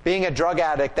me. Being a drug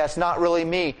addict, that's not really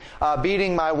me.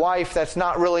 Beating my wife, that's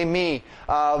not really me.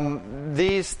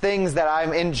 These things that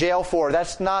I'm in jail for,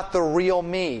 that's not the real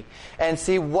me. And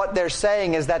see, what they're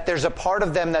saying is that there's a part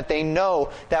of them that they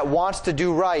know that wants to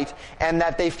do right, and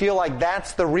that they feel like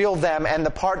that's the real them, and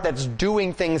the part that's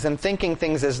doing things and thinking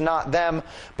things is not them.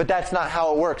 But that's not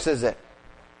how it works, is it?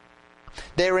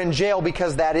 They're in jail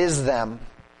because that is them.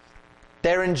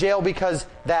 They're in jail because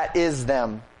that is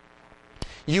them.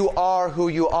 You are who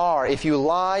you are. If you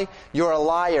lie, you're a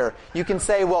liar. You can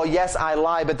say, well, yes, I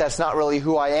lie, but that's not really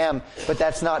who I am. But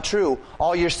that's not true.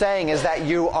 All you're saying is that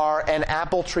you are an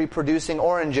apple tree producing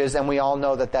oranges, and we all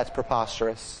know that that's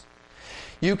preposterous.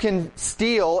 You can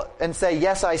steal and say,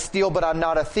 yes, I steal, but I'm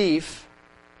not a thief.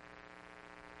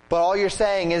 But all you're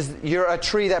saying is you're a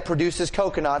tree that produces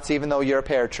coconuts, even though you're a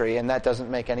pear tree, and that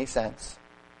doesn't make any sense.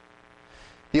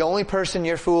 The only person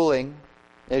you're fooling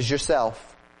is yourself.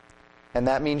 And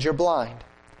that means you're blind.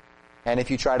 And if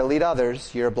you try to lead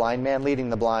others, you're a blind man leading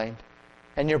the blind.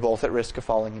 And you're both at risk of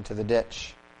falling into the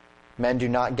ditch. Men do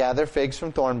not gather figs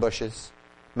from thorn bushes.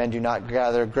 Men do not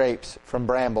gather grapes from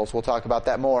brambles. We'll talk about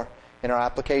that more in our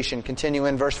application. Continue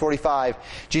in verse 45.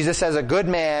 Jesus says, a good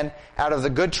man out of the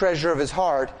good treasure of his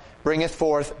heart bringeth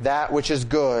forth that which is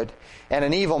good. And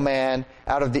an evil man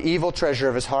out of the evil treasure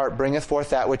of his heart bringeth forth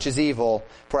that which is evil.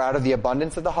 For out of the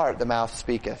abundance of the heart the mouth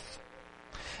speaketh.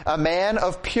 A man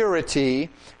of purity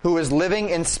who is living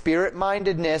in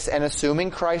spirit-mindedness and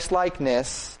assuming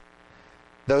Christ-likeness,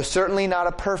 though certainly not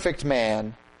a perfect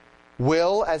man,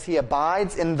 will, as he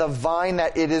abides in the vine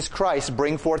that it is Christ,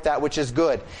 bring forth that which is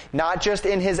good. Not just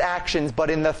in his actions, but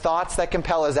in the thoughts that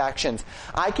compel his actions.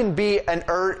 I can be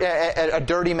a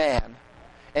dirty man,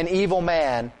 an evil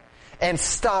man, and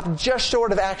stop just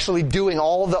short of actually doing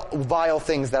all the vile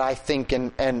things that I think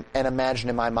and imagine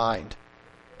in my mind.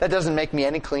 That doesn't make me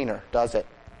any cleaner, does it?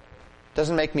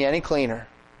 Doesn't make me any cleaner.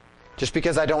 Just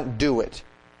because I don't do it.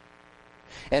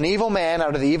 An evil man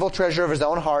out of the evil treasure of his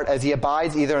own heart, as he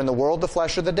abides either in the world, the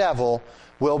flesh, or the devil,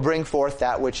 will bring forth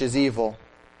that which is evil.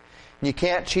 You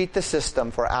can't cheat the system,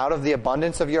 for out of the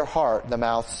abundance of your heart the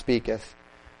mouth speaketh.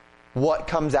 What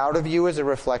comes out of you is a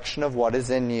reflection of what is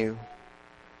in you.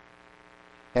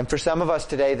 And for some of us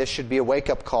today, this should be a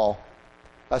wake-up call.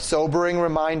 A sobering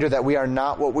reminder that we are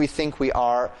not what we think we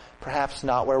are, perhaps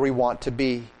not where we want to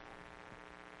be.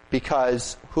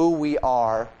 Because who we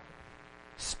are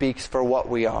speaks for what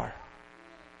we are.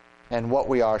 And what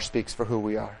we are speaks for who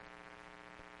we are.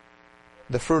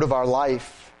 The fruit of our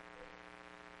life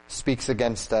speaks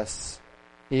against us,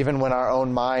 even when our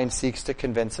own mind seeks to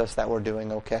convince us that we're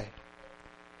doing okay.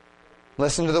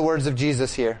 Listen to the words of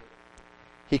Jesus here.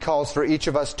 He calls for each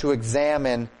of us to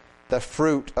examine the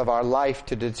fruit of our life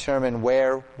to determine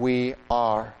where we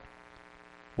are,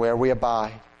 where we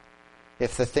abide.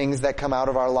 If the things that come out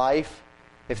of our life,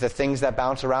 if the things that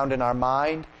bounce around in our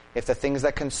mind, if the things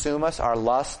that consume us are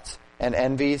lusts and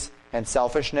envies and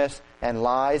selfishness, and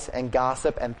lies and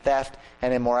gossip and theft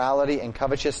and immorality and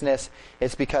covetousness,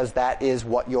 it's because that is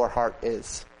what your heart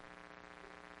is.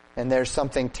 And there's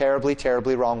something terribly,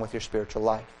 terribly wrong with your spiritual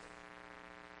life.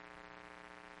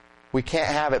 We can't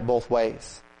have it both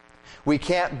ways. We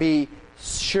can't be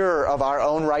sure of our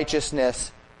own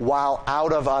righteousness while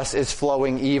out of us is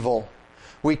flowing evil.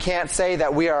 We can't say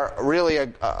that we are really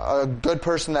a good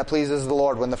person that pleases the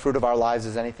Lord when the fruit of our lives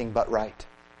is anything but right.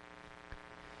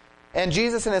 And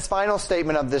Jesus, in his final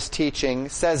statement of this teaching,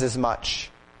 says as much,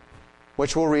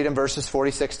 which we'll read in verses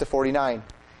 46 to 49.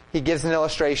 He gives an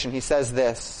illustration. He says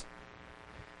this,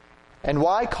 "And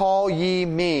why call ye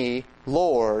me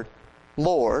Lord,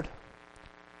 Lord,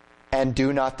 and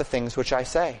do not the things which I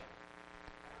say?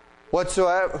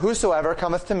 Whosoever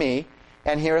cometh to me,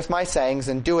 and heareth my sayings,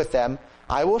 and doeth them,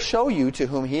 I will show you to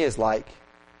whom he is like.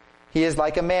 He is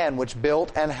like a man which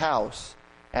built an house,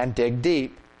 and digged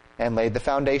deep, and laid the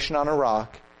foundation on a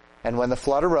rock. And when the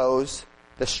flood arose,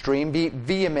 the stream beat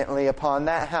vehemently upon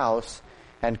that house,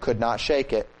 and could not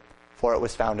shake it, for it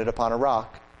was founded upon a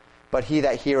rock. But he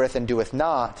that heareth and doeth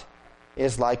not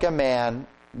is like a man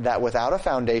that without a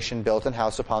foundation built an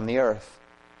house upon the earth,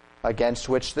 against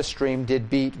which the stream did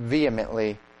beat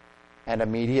vehemently, and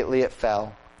immediately it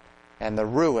fell. And the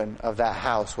ruin of that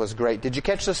house was great." Did you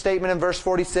catch the statement in verse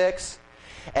 46?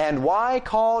 "And why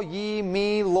call ye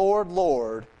me Lord,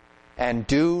 Lord, and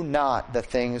do not the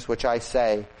things which I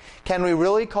say?" Can we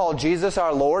really call Jesus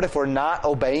our Lord if we're not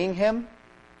obeying him?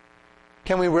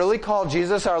 Can we really call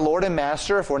Jesus our Lord and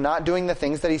Master if we're not doing the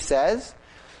things that he says?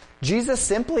 Jesus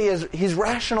simply he's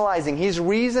rationalizing, he's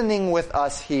reasoning with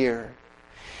us here.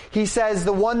 He says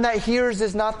the one that hears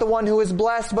is not the one who is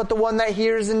blessed, but the one that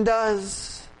hears and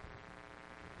does.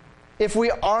 If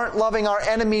we aren't loving our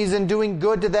enemies and doing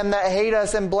good to them that hate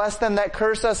us and bless them that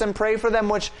curse us and pray for them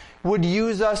which would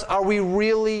use us,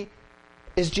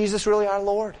 is Jesus really our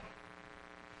Lord?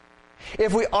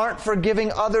 If we aren't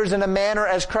forgiving others in a manner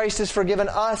as Christ has forgiven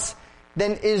us,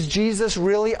 then is Jesus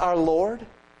really our Lord?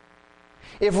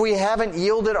 If we haven't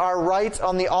yielded our rights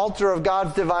on the altar of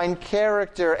God's divine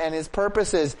character and his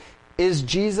purposes, is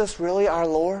Jesus really our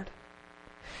Lord?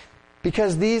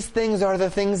 Because these things are the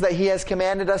things that he has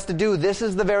commanded us to do. This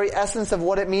is the very essence of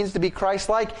what it means to be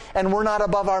Christ-like, and we're not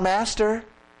above our Master.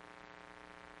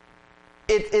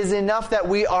 It is enough that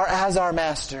we are as our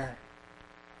Master.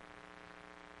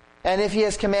 And if he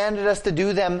has commanded us to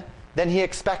do them, then he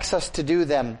expects us to do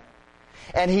them.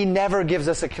 And he never gives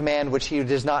us a command which he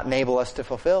does not enable us to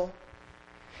fulfill.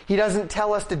 He doesn't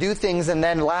tell us to do things and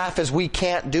then laugh as we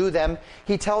can't do them.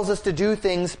 He tells us to do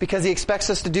things because he expects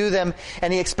us to do them,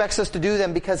 and he expects us to do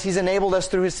them because he's enabled us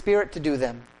through his Spirit to do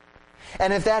them.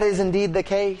 And if that is indeed the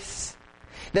case,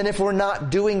 then if we're not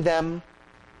doing them,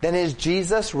 then is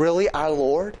Jesus really our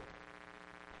Lord?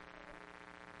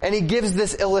 And he gives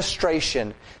this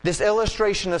illustration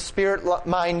of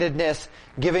spirit-mindedness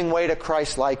giving way to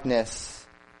Christ-likeness.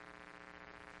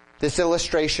 This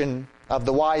illustration of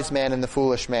the wise man and the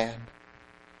foolish man.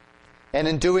 And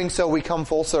in doing so, we come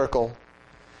full circle,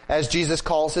 as Jesus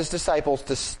calls his disciples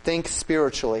to think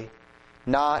spiritually,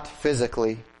 not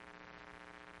physically.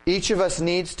 Each of us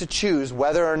needs to choose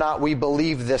whether or not we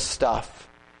believe this stuff.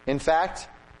 In fact,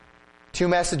 2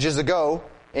 messages ago,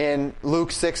 in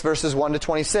Luke 6 verses 1 to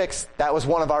 26, that was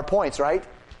one of our points, right?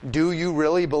 Do you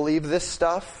really believe this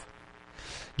stuff?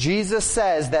 Jesus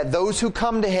says that those who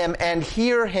come to him and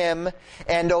hear him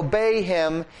and obey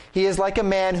him, he is like a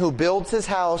man who builds his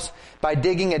house by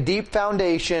digging a deep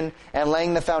foundation and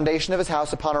laying the foundation of his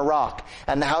house upon a rock.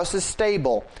 And the house is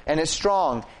stable and it's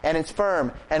strong and it's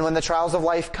firm. And when the trials of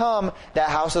life come, that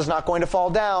house is not going to fall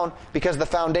down because the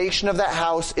foundation of that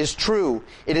house is true.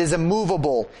 It is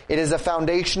immovable. It is a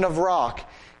foundation of rock.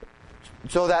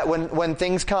 So that when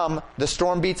things come, the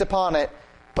storm beats upon it,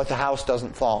 but the house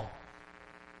doesn't fall.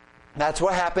 That's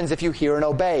what happens if you hear and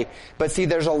obey. But see,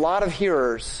 there's a lot of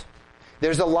hearers.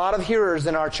 There's a lot of hearers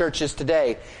in our churches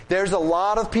today. There's a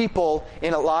lot of people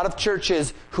in a lot of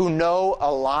churches who know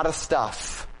a lot of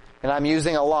stuff. And I'm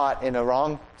using a lot in a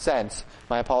wrong sense.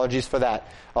 My apologies for that.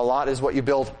 A lot is what you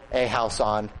build a house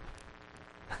on.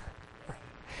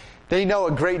 They know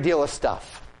a great deal of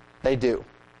stuff. They do.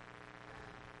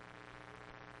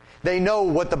 They know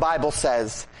what the Bible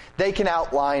says. They can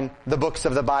outline the books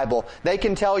of the Bible. They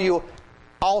can tell you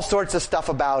all sorts of stuff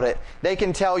about it. They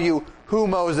can tell you who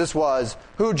Moses was,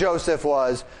 who Joseph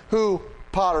was, who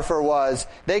Potiphar was.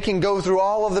 They can go through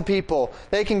all of the people.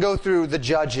 They can go through the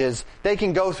judges. They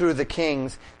can go through the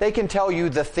kings. They can tell you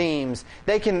the themes.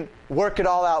 They can work it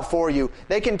all out for you.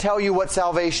 They can tell you what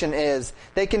salvation is.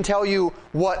 They can tell you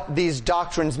what these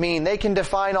doctrines mean. They can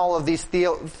define all of these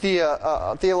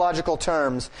theological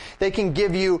terms. They can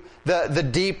give you the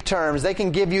deep terms. They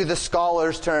can give you the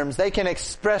scholars' terms. They can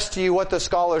express to you what the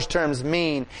scholars' terms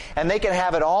mean. And they can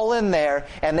have it all in there,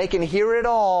 and they can hear it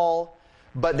all,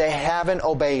 but they haven't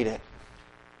obeyed it.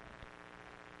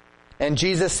 And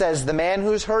Jesus says, the man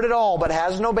who's heard it all but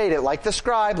hasn't obeyed it, like the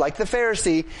scribe, like the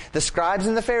Pharisee, the scribes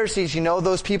and the Pharisees, you know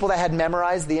those people that had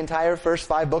memorized the entire first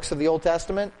 5 books of the Old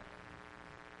Testament?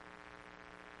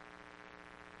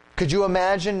 Could you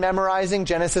imagine memorizing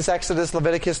Genesis, Exodus,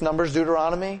 Leviticus, Numbers,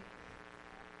 Deuteronomy?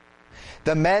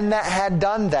 The men that had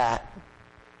done that,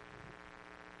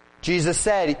 Jesus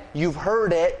said, you've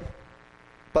heard it,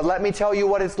 but let me tell you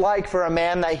what it's like for a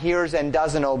man that hears and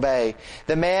doesn't obey.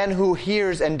 The man who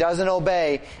hears and doesn't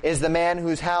obey is the man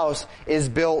whose house is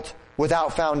built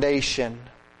without foundation.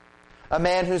 A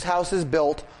man whose house is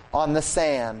built on the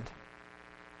sand.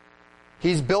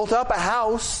 He's built up a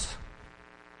house,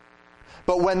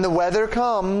 but when the weather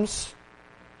comes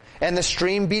and the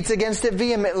stream beats against it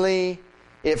vehemently,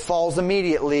 it falls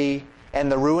immediately,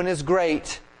 and the ruin is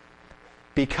great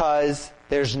because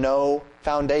there's no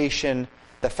foundation,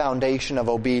 the foundation of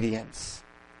obedience.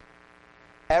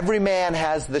 Every man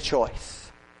has the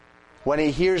choice, when he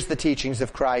hears the teachings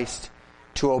of Christ,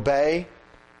 to obey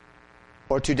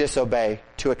or to disobey,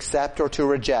 to accept or to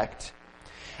reject.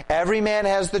 Every man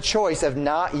has the choice of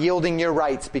not yielding your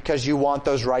rights because you want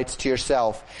those rights to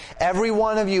yourself. Every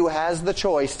one of you has the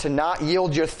choice to not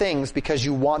yield your things because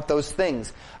you want those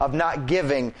things, of not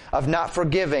giving, of not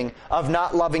forgiving, of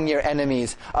not loving your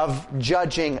enemies, of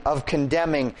judging, of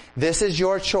condemning. This is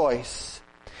your choice.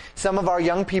 Some of our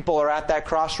young people are at that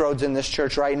crossroads in this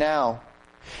church right now.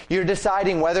 You're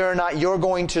deciding whether or not you're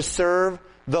going to serve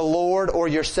the Lord or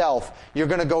yourself. You're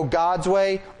going to go God's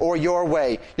way or your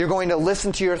way. You're going to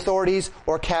listen to your authorities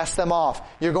or cast them off.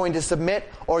 You're going to submit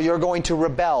or you're going to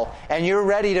rebel. And you're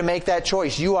ready to make that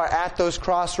choice. You are at those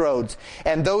crossroads.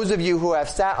 And those of you who have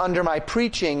sat under my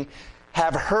preaching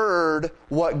have heard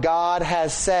what God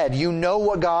has said. You know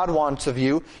what God wants of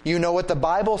you. You know what the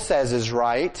Bible says is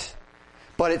right.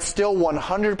 But it's still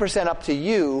 100% up to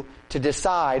you to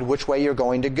decide which way you're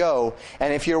going to go.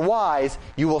 And if you're wise,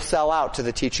 you will sell out to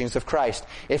the teachings of Christ.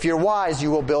 If you're wise, you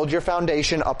will build your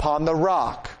foundation upon the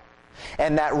rock.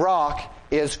 And that rock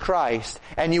is Christ.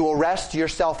 And you will rest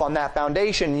yourself on that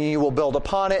foundation, and you will build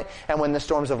upon it. And when the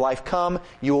storms of life come,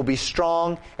 you will be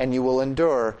strong and you will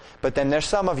endure. But then there's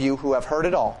some of you who have heard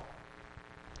it all.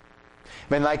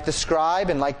 And like the scribe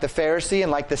and like the Pharisee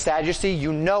and like the Sadducee,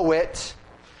 you know it,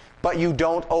 but you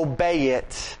don't obey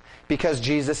it because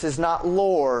Jesus is not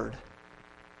Lord.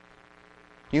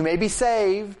 You may be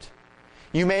saved.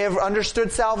 You may have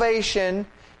understood salvation.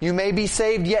 You may be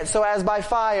saved yet so as by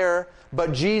fire,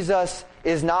 but Jesus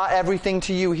is not everything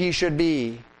to you He should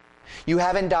be. You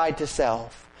haven't died to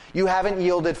self. You haven't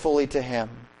yielded fully to Him.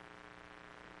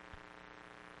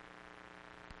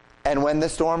 And when the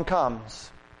storm comes,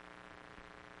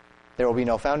 there will be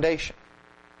no foundation.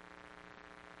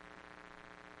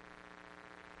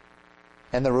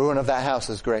 And the ruin of that house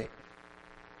is great.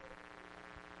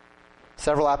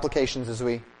 Several applications as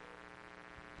we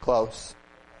close.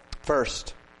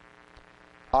 First,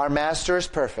 our Master is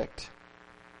perfect,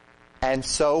 and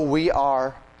so we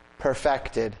are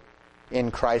perfected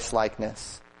in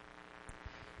Christ-likeness.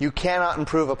 You cannot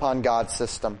improve upon God's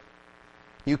system.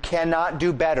 You cannot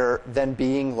do better than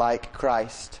being like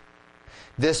Christ.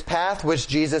 This path which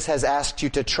Jesus has asked you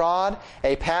to trod,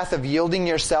 a path of yielding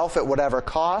yourself at whatever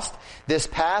cost, this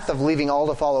path of leaving all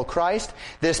to follow Christ,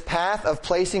 this path of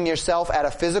placing yourself at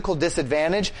a physical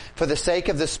disadvantage for the sake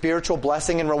of the spiritual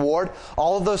blessing and reward,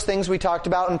 all of those things we talked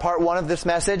about in part 1 of this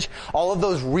message, all of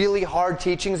those really hard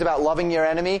teachings about loving your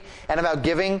enemy and about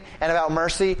giving and about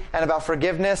mercy and about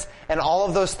forgiveness and all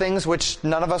of those things which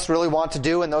none of us really want to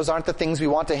do, and those aren't the things we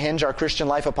want to hinge our Christian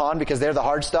life upon because they're the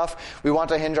hard stuff. We want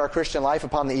to hinge our Christian life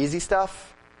upon the easy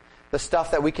stuff, the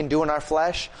stuff that we can do in our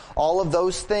flesh. All of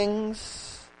those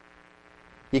things,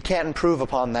 you can't improve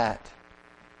upon that.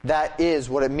 That is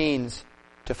what it means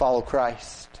to follow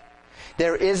Christ.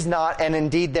 There is not, and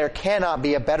indeed there cannot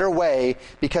be, a better way,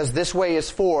 because this way is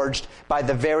forged by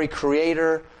the very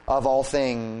Creator of all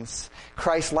things.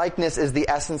 Christ-likeness is the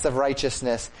essence of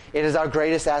righteousness. It is our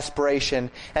greatest aspiration.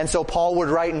 And so Paul would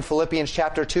write in Philippians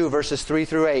chapter 2, verses 3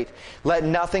 through 8, "Let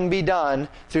nothing be done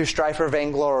through strife or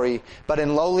vainglory, but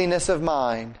in lowliness of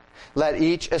mind, Let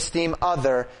each esteem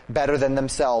other better than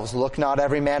themselves. Look not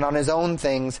every man on his own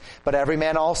things, but every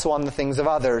man also on the things of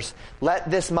others. Let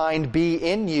this mind be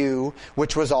in you,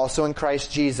 which was also in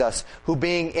Christ Jesus, who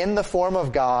being in the form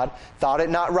of God, thought it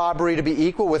not robbery to be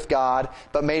equal with God,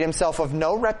 but made himself of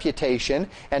no reputation,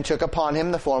 and took upon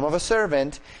him the form of a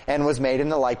servant, and was made in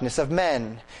the likeness of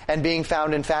men. And being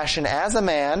found in fashion as a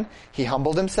man, he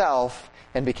humbled himself,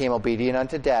 and became obedient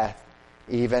unto death,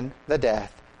 even the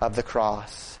death of the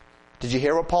cross. Did you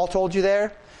hear what Paul told you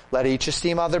there? Let each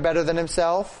esteem other better than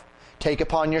himself. Take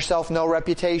upon yourself no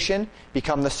reputation.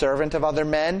 Become the servant of other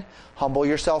men. Humble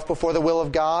yourself before the will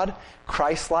of God.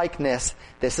 Christ-likeness.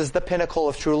 This is the pinnacle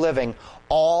of true living.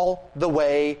 All the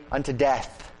way unto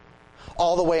death.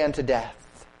 All the way unto death.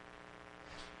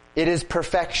 It is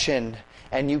perfection,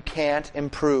 and you can't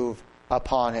improve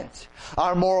upon it.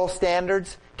 Our moral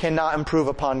standards cannot improve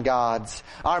upon God's.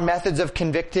 Our methods of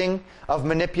convicting, of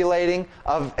manipulating,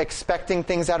 of expecting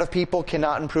things out of people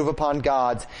cannot improve upon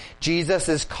God's. Jesus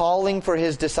is calling for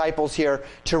his disciples here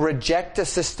to reject a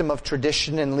system of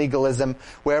tradition and legalism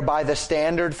whereby the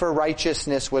standard for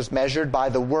righteousness was measured by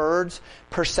the words,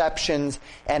 perceptions,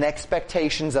 and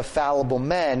expectations of fallible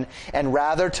men, and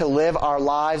rather to live our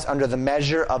lives under the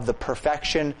measure of the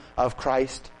perfection of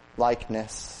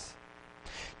Christ-likeness.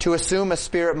 To assume a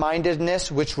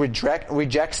spirit-mindedness which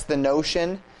rejects the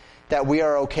notion that we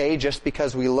are okay just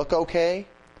because we look okay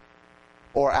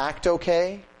or act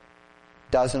okay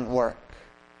doesn't work.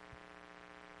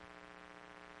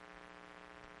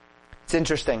 It's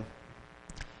interesting.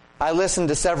 I listen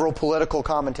to several political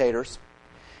commentators,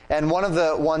 and one of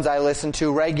the ones I listen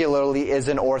to regularly is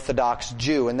an Orthodox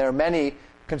Jew, and there are many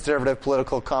conservative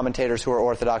political commentators who are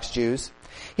Orthodox Jews.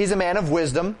 He's a man of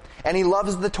wisdom, and he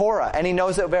loves the Torah, and he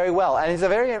knows it very well. And he's a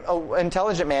very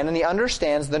intelligent man, and he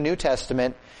understands the New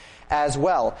Testament as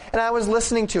well. And I was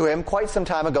listening to him quite some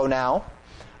time ago now,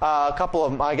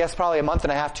 probably a month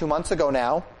and a half, 2 months ago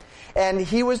now, and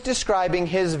he was describing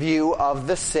his view of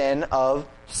the sin of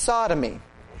sodomy.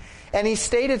 And he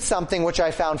stated something which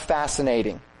I found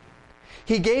fascinating.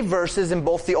 He gave verses in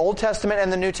both the Old Testament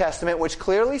and the New Testament which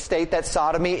clearly state that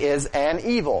sodomy is an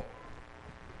evil.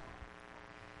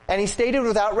 And he stated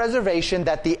without reservation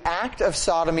that the act of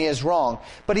sodomy is wrong.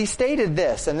 But he stated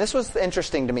this, and this was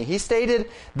interesting to me. He stated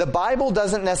the Bible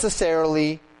doesn't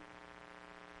necessarily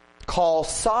call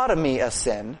sodomy a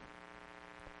sin,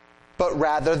 but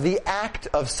rather the act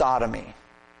of sodomy.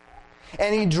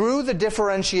 And he drew the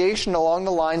differentiation along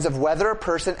the lines of whether a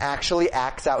person actually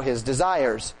acts out his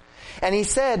desires. And he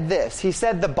said this. He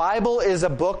said the Bible is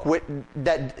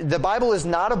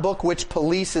not a book which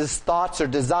polices thoughts or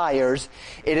desires.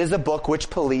 It is a book which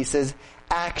polices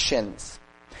actions.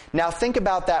 Now think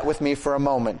about that with me for a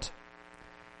moment.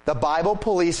 The Bible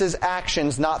polices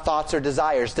actions, not thoughts or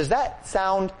desires. Does that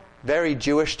sound very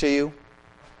Jewish to you?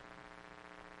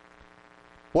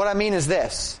 What I mean is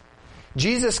this.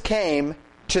 Jesus came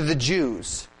to the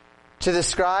Jews, to the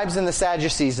scribes and the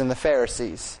Sadducees and the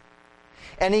Pharisees.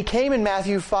 And he came in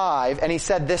Matthew 5, and he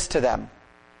said this to them.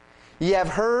 Ye have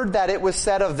heard that it was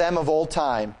said of them of old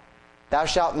time, Thou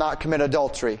shalt not commit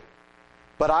adultery.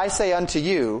 But I say unto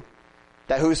you,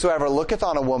 that whosoever looketh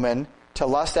on a woman to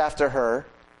lust after her,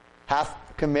 hath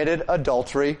committed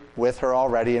adultery with her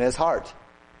already in his heart.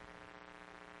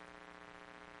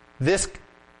 This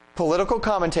political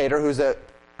commentator, who's a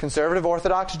conservative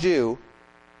Orthodox Jew,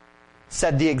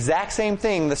 said the exact same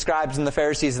thing the scribes and the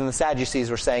Pharisees and the Sadducees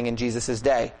were saying in Jesus'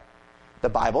 day. The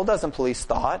Bible doesn't police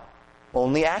thought,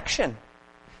 only action.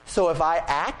 So if I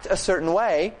act a certain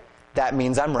way, that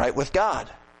means I'm right with God.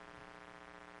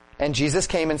 And Jesus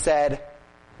came and said,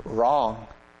 wrong.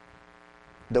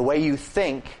 The way you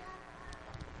think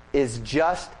is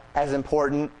just as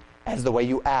important as the way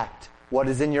you act. What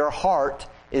is in your heart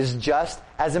is just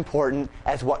as important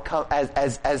as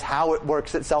as how it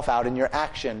works itself out in your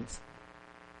actions.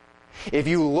 If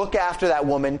you look after that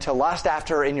woman to lust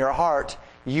after her in your heart,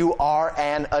 you are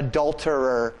an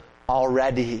adulterer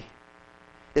already.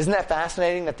 Isn't that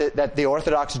fascinating that the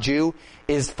Orthodox Jew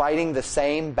is fighting the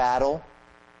same battle,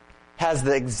 has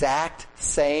the exact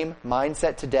same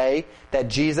mindset today that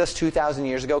Jesus 2,000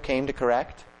 years ago came to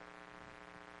correct?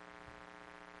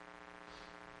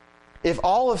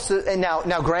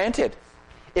 Now granted,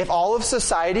 if all of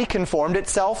society conformed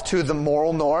itself to the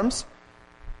moral norms,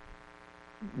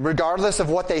 regardless of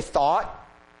what they thought,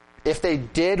 if they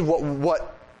did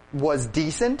what was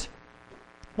decent,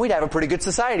 we'd have a pretty good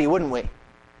society, wouldn't we?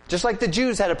 Just like the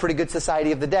Jews had a pretty good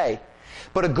society of the day.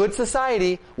 But a good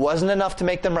society wasn't enough to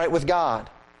make them right with God.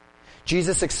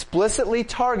 Jesus explicitly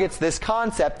targets this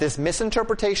concept, this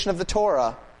misinterpretation of the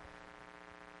Torah,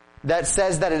 that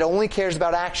says that it only cares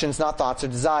about actions, not thoughts or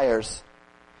desires.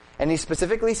 And he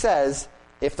specifically says,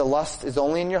 if the lust is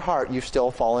only in your heart, you've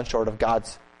still fallen short of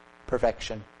God's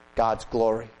perfection, God's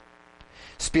glory.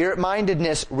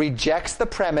 Spirit-mindedness rejects the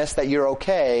premise that you're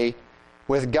okay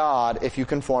with God if you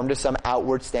conform to some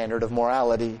outward standard of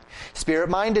morality.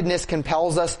 Spirit-mindedness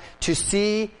compels us to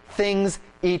see things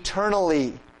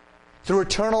eternally, through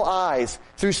eternal eyes,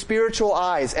 through spiritual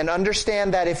eyes, and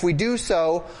understand that if we do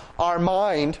so, our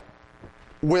mind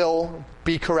will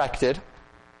be corrected,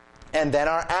 and then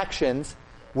our actions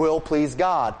will please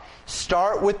God.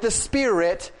 Start with the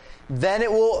Spirit, then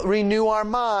it will renew our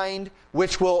mind,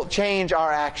 which will change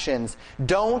our actions.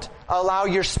 Don't allow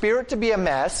your spirit to be a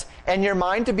mess and your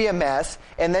mind to be a mess,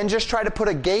 and then just try to put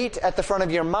a gate at the front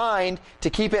of your mind to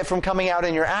keep it from coming out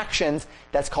in your actions.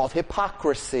 That's called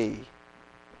hypocrisy.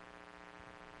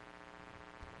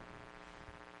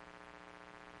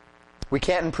 We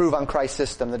can't improve on Christ's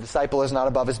system. The disciple is not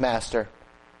above his master.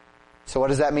 So what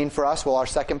does that mean for us? Well, our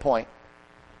second point.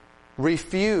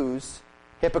 Refuse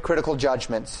hypocritical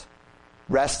judgments.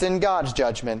 Rest in God's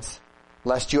judgments,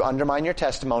 lest you undermine your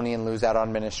testimony and lose out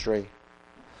on ministry.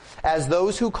 As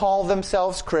those who call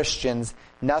themselves Christians,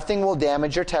 nothing will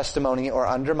damage your testimony or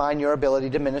undermine your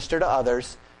ability to minister to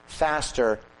others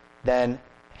faster than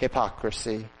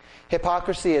hypocrisy.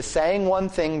 Hypocrisy is saying one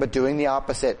thing but doing the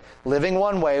opposite, living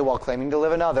one way while claiming to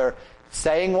live another,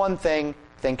 saying one thing,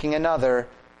 thinking another.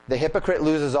 The hypocrite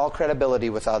loses all credibility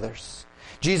with others.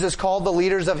 Jesus called the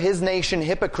leaders of his nation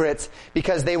hypocrites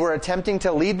because they were attempting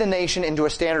to lead the nation into a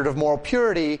standard of moral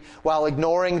purity while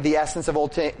ignoring the essence of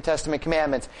Old Testament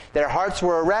commandments. Their hearts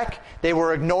were a wreck, they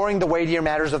were ignoring the weightier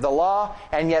matters of the law,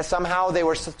 and yet somehow they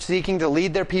were seeking to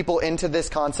lead their people into this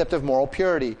concept of moral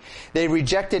purity. They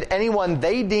rejected anyone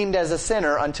they deemed as a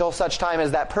sinner until such time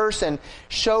as that person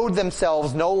showed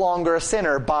themselves no longer a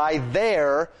sinner by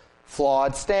their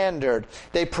flawed standard.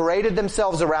 They paraded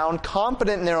themselves around,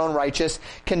 confident in their own righteousness,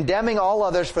 condemning all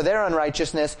others for their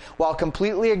unrighteousness, while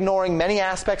completely ignoring many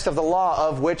aspects of the law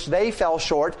of which they fell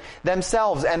short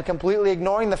themselves, and completely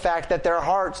ignoring the fact that their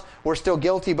hearts were still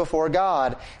guilty before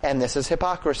God. And this is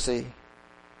hypocrisy.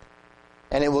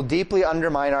 And it will deeply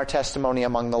undermine our testimony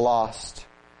among the lost,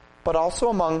 but also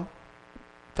among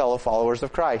fellow followers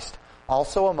of Christ,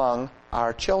 also among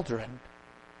our children.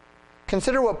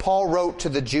 Consider what Paul wrote to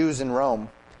the Jews in Rome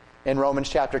in Romans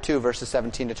chapter 2, verses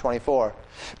 17 to 24.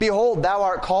 Behold, thou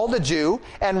art called a Jew,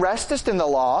 and restest in the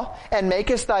law, and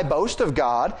makest thy boast of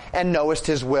God, and knowest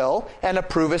his will, and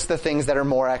approvest the things that are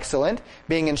more excellent,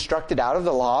 being instructed out of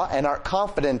the law, and art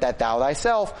confident that thou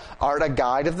thyself art a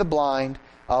guide of the blind,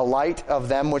 a light of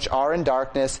them which are in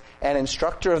darkness, an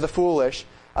instructor of the foolish,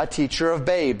 a teacher of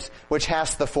babes, which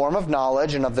hast the form of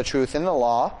knowledge and of the truth in the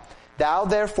law. Thou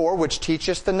therefore which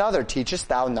teachest another, teachest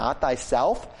thou not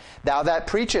thyself? Thou that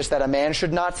preachest that a man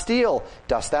should not steal,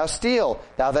 dost thou steal?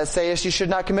 Thou that sayest you should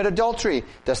not commit adultery,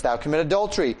 dost thou commit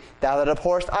adultery? Thou that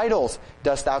abhorrest idols,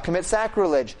 dost thou commit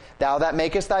sacrilege? Thou that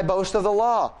makest thy boast of the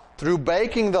law, through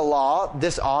breaking the law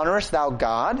dishonorest thou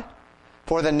God?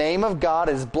 For the name of God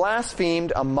is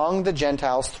blasphemed among the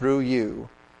Gentiles through you,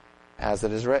 as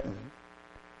it is written.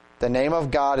 The name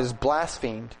of God is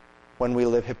blasphemed when we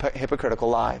live hypocritical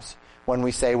lives, when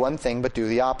we say one thing but do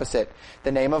the opposite.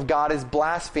 The name of God is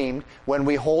blasphemed when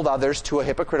we hold others to a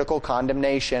hypocritical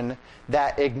condemnation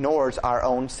that ignores our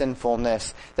own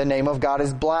sinfulness. The name of God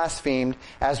is blasphemed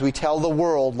as we tell the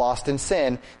world lost in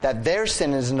sin that their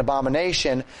sin is an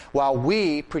abomination, while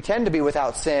we pretend to be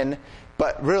without sin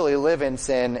but really live in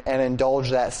sin and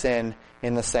indulge that sin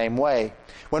in the same way.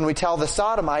 When we tell the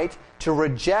sodomite to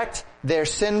reject their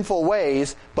sinful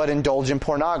ways but indulge in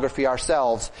pornography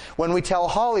ourselves. When we tell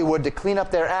Hollywood to clean up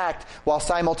their act while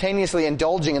simultaneously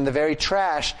indulging in the very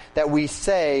trash that we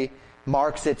say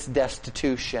marks its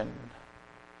destitution.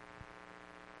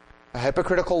 A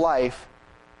hypocritical life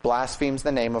blasphemes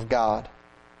the name of God,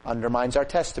 undermines our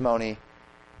testimony,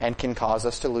 and can cause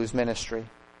us to lose ministry.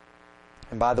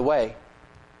 And by the way,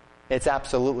 it's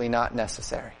absolutely not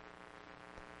necessary.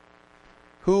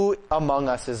 Who among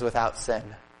us is without sin?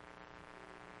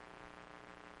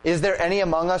 Is there any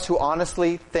among us who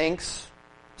honestly thinks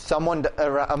someone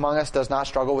among us does not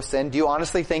struggle with sin? Do you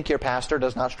honestly think your pastor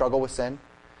does not struggle with sin?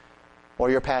 Or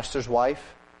your pastor's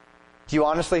wife? Do you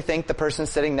honestly think the person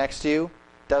sitting next to you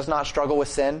does not struggle with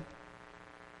sin?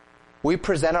 We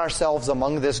present ourselves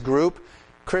among this group.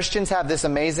 Christians have this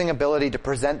amazing ability to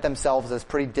present themselves as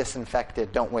pretty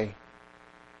disinfected, don't we?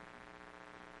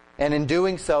 And in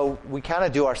doing so, we kind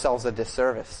of do ourselves a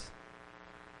disservice.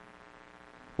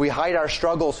 We hide our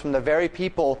struggles from the very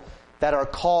people that are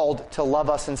called to love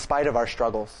us in spite of our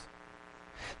struggles.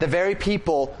 The very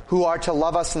people who are to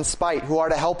love us in spite, who are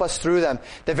to help us through them.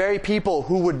 The very people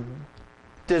who would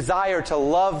desire to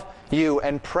love you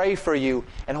and pray for you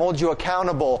and hold you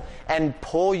accountable and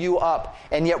pull you up.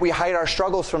 And yet we hide our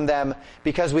struggles from them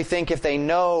because we think if they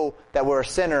know that we're a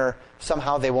sinner,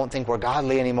 somehow they won't think we're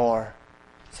godly anymore.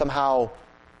 Somehow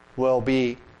we'll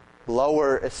be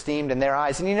lower esteemed in their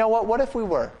eyes. And you know what? What if we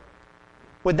were?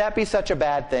 Would that be such a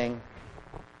bad thing?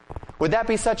 Would that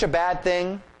be such a bad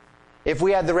thing if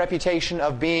we had the reputation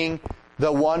of being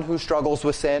the one who struggles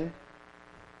with sin?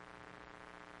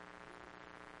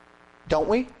 Don't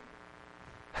we?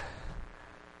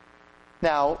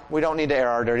 Now, we don't need to air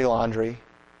our dirty laundry.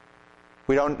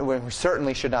 We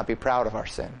certainly should not be proud of our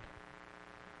sin.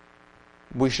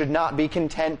 We should not be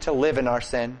content to live in our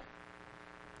sin.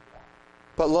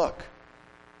 But look,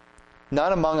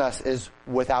 none among us is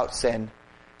without sin.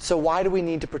 So why do we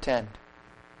need to pretend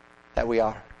that we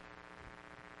are?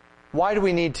 Why do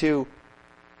we need to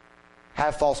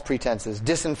have false pretenses,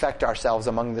 disinfect ourselves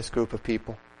among this group of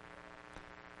people?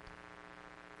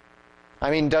 I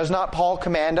mean, does not Paul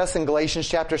command us in Galatians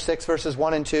chapter 6, verses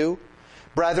 1 and 2?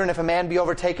 Brethren, if a man be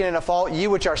overtaken in a fault, ye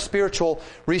which are spiritual,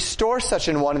 restore such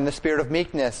an one in the spirit of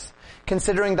meekness,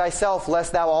 considering thyself,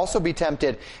 lest thou also be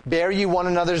tempted. Bear ye one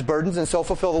another's burdens, and so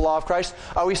fulfill the law of Christ.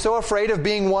 Are we so afraid of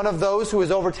being one of those who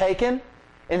is overtaken,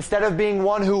 instead of being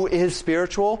one who is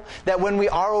spiritual, that when we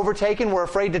are overtaken, we're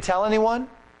afraid to tell anyone?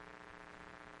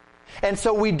 And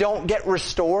so we don't get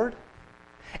restored?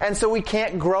 And so we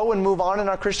can't grow and move on in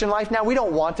our Christian life? Now, we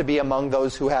don't want to be among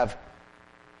those who have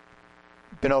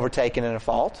been overtaken in a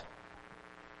fault.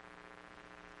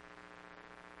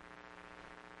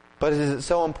 But is it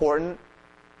so important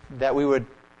that we would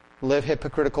live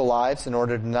hypocritical lives in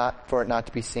order for it not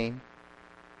to be seen?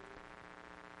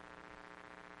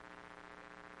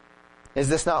 Is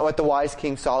this not what the wise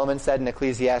King Solomon said in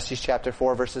Ecclesiastes chapter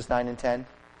 4, verses 9 and 10?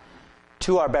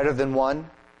 Two are better than one,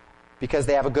 because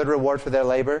they have a good reward for their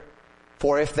labor.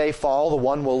 For if they fall, the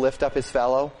one will lift up his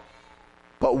fellow.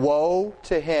 But woe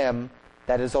to him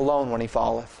that is alone when he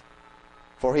falleth,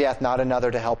 for he hath not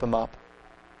another to help him up.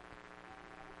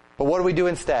 But what do we do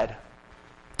instead?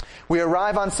 We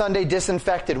arrive on Sunday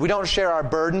disinfected. We don't share our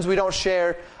burdens. We don't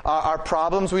share our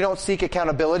problems. We don't seek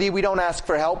accountability. We don't ask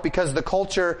for help because the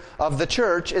culture of the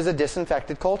church is a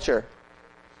disinfected culture.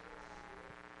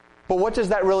 But what does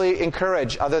that really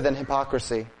encourage other than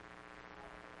hypocrisy?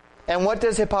 And what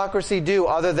does hypocrisy do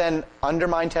other than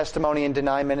undermine testimony and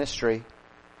deny ministry?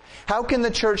 How can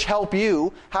the church help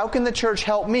you? How can the church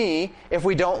help me if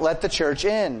we don't let the church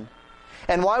in?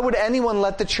 And why would anyone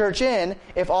let the church in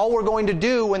if all we're going to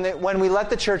do when we let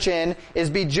the church in is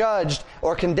be judged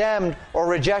or condemned or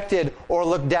rejected or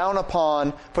looked down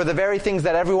upon for the very things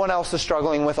that everyone else is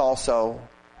struggling with also?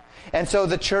 And so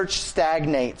the church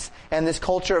stagnates, and this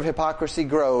culture of hypocrisy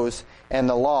grows, and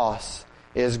the loss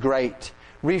is great.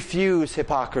 Refuse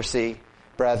hypocrisy,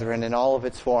 brethren, in all of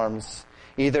its forms,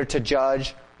 either to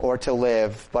judge or to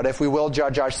live. But if we will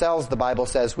judge ourselves, the Bible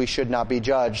says we should not be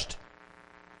judged.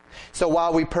 So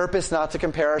while we purpose not to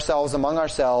compare ourselves among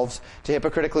ourselves to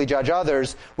hypocritically judge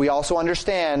others, we also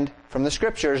understand from the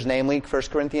Scriptures, namely 1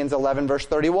 Corinthians 11, verse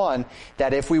 31,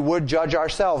 that if we would judge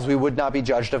ourselves, we would not be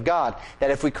judged of God.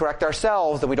 That if we correct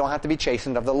ourselves, then we don't have to be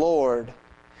chastened of the Lord.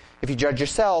 If you judge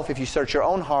yourself, if you search your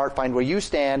own heart, find where you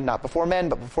stand, not before men,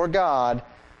 but before God,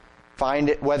 find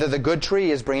it whether the good tree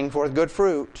is bringing forth good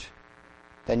fruit,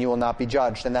 then you will not be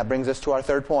judged. And that brings us to our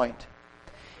third point.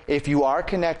 If you are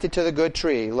connected to the good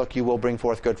tree, look, you will bring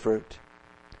forth good fruit.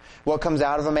 What comes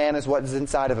out of a man is what is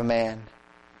inside of a man.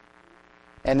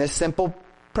 And this simple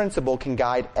principle can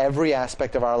guide every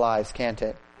aspect of our lives, can't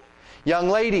it? Young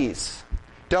ladies,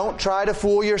 don't try to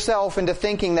fool yourself into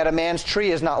thinking that a man's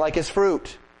tree is not like his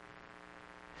fruit.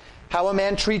 How a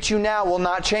man treats you now will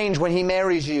not change when he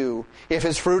marries you. If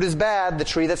his fruit is bad, the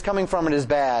tree that's coming from it is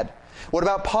bad. What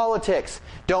about politics?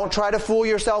 Don't try to fool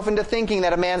yourself into thinking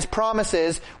that a man's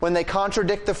promises, when they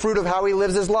contradict the fruit of how he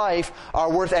lives his life, are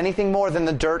worth anything more than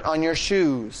the dirt on your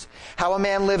shoes. How a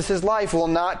man lives his life will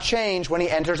not change when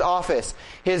he enters office.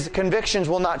 His convictions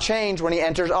will not change when he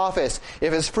enters office.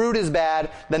 If his fruit is bad,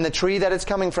 then the tree that it's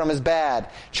coming from is bad.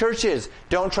 Churches,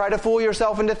 don't try to fool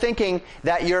yourself into thinking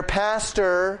that your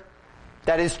pastor,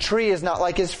 that his tree is not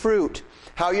like his fruit.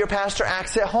 How your pastor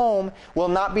acts at home will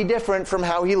not be different from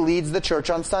how he leads the church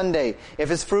on Sunday. If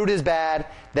his fruit is bad,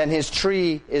 then his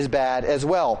tree is bad as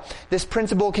well. This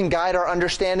principle can guide our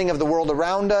understanding of the world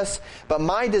around us, but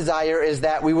my desire is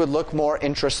that we would look more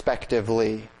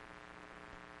introspectively.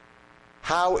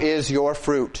 How is your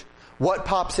fruit? What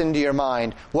pops into your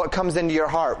mind? What comes into your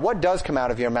heart? What does come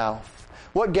out of your mouth?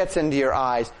 What gets into your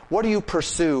eyes? What do you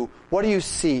pursue? What do you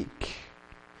seek?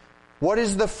 What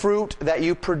is the fruit that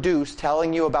you produce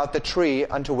telling you about the tree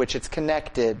unto which it's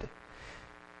connected?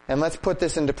 And let's put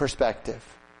this into perspective,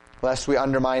 lest we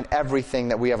undermine everything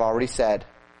that we have already said.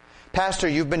 Pastor,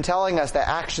 you've been telling us that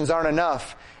actions aren't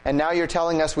enough, and now you're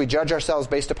telling us we judge ourselves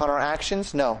based upon our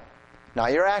actions? No.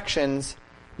 Not your actions,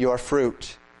 your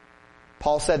fruit.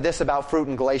 Paul said this about fruit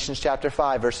in Galatians chapter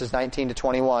 5, verses 19 to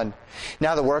 21.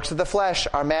 Now the works of the flesh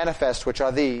are manifest, which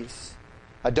are these: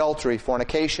 adultery,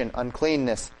 fornication,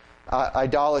 uncleanness,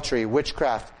 idolatry,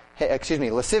 witchcraft,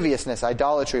 lasciviousness,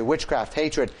 idolatry, witchcraft,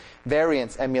 hatred,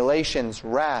 variance, emulations,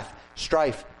 wrath,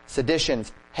 strife,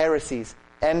 seditions, heresies,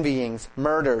 envyings,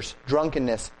 murders,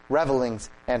 drunkenness, revelings,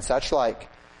 and such like,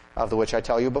 of the which I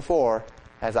tell you before,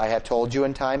 as I have told you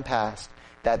in time past,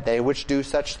 that they which do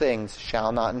such things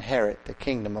shall not inherit the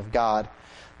kingdom of God.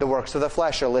 The works of the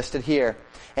flesh are listed here.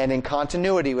 And in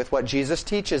continuity with what Jesus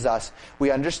teaches us, we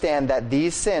understand that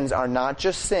these sins are not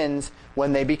just sins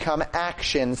when they become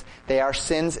actions. They are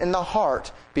sins in the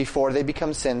heart before they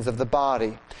become sins of the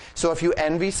body. So if you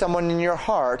envy someone in your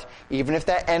heart, even if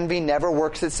that envy never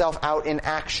works itself out in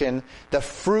action, the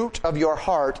fruit of your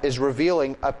heart is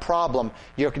revealing a problem.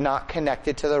 You're not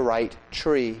connected to the right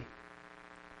tree.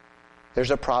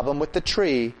 There's a problem with the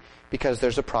tree because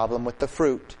there's a problem with the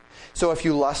fruit. So if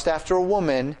you lust after a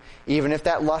woman, even if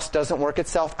that lust doesn't work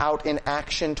itself out in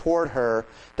action toward her,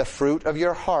 the fruit of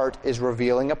your heart is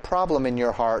revealing a problem in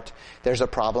your heart. There's a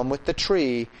problem with the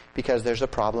tree because there's a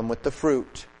problem with the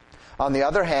fruit. On the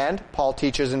other hand, Paul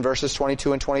teaches in verses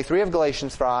 22 and 23 of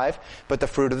Galatians 5, but the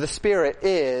fruit of the Spirit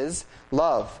is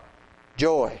love,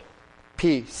 joy,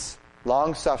 peace,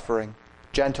 long-suffering,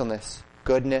 gentleness,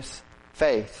 goodness,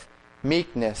 faith,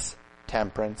 meekness,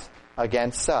 temperance.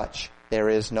 Against such there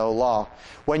is no law.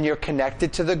 When you're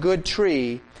connected to the good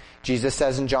tree, Jesus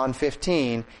says in John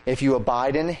 15, if you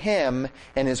abide in Him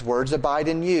and His words abide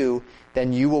in you,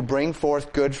 then you will bring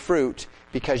forth good fruit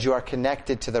because you are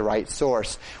connected to the right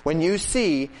source. When you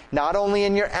see, not only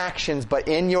in your actions, but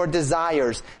in your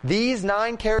desires, these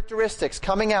 9 characteristics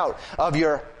coming out of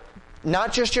your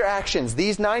not just your actions,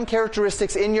 these 9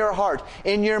 characteristics in your heart,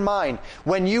 in your mind.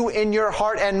 When you, in your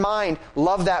heart and mind,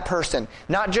 love that person.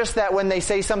 Not just that when they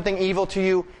say something evil to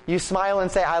you, you smile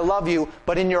and say, I love you.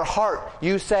 But in your heart,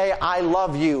 you say, I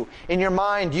love you. In your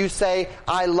mind, you say,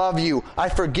 I love you. I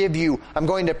forgive you. I'm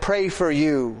going to pray for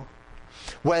you.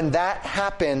 When that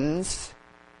happens,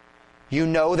 you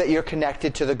know that you're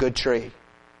connected to the good tree.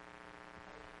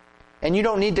 And you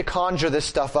don't need to conjure this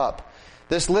stuff up.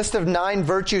 This list of 9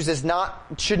 virtues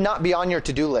should not be on your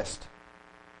to-do list.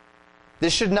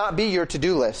 This should not be your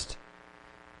to-do list.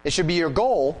 It should be your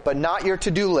goal, but not your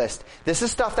to-do list. This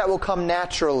is stuff that will come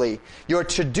naturally. Your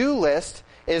to-do list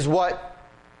is what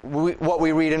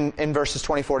we read in verses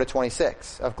 24 to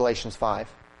 26 of Galatians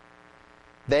 5.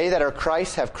 They that are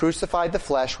Christ have crucified the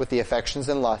flesh with the affections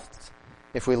and lusts.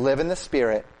 If we live in the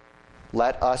Spirit,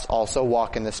 let us also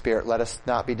walk in the Spirit. Let us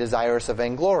not be desirous of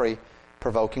vainglory,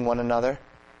 provoking one another,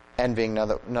 envying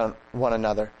one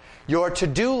another. Your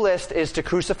to-do list is to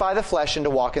crucify the flesh and to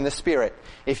walk in the Spirit.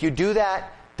 If you do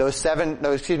that, those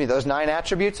 9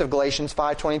 attributes of Galatians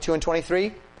 5, 22 and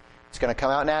 23, it's going to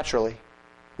come out naturally.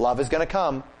 Love is going to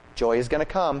come. Joy is going to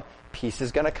come. Peace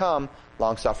is going to come.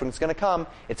 Long-suffering is going to come.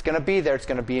 It's going to be there. It's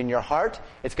going to be in your heart.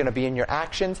 It's going to be in your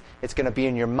actions. It's going to be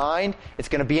in your mind. It's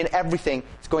going to be in everything.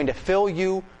 It's going to fill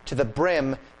you to the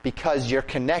brim because you're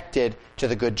connected to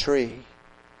the good tree.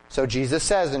 So Jesus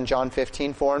says in John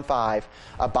 15, 4 and 5,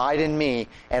 abide in me,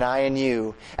 and I in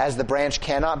you. As the branch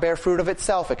cannot bear fruit of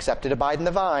itself except it abide in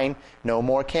the vine, no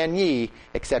more can ye,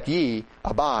 except ye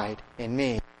abide in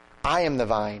me. I am the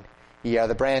vine, ye are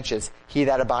the branches. He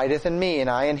that abideth in me, and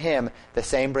I in him, the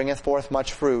same bringeth forth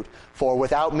much fruit. For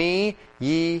without me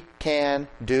ye can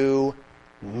do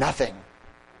nothing.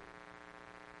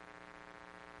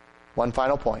 One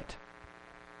final point.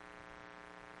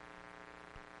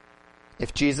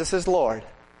 If Jesus is Lord,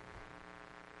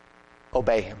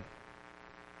 obey Him.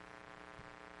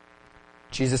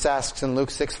 Jesus asks in Luke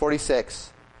 6:46,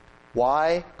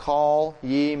 why call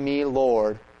ye me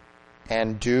Lord,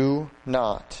 and do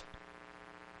not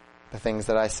the things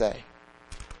that I say?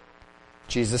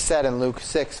 Jesus said in Luke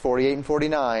 6:48 and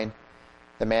 49,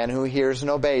 the man who hears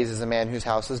and obeys is a man whose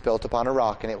house is built upon a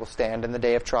rock, and it will stand in the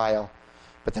day of trial.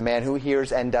 But the man who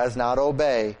hears and does not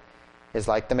obey is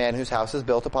like the man whose house is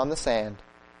built upon the sand.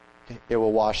 It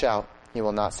will wash out. He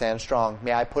will not stand strong.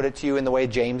 May I put it to you in the way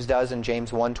James does in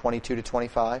James 1:22 to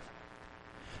 25?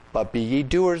 But be ye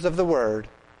doers of the word,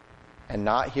 and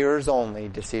not hearers only,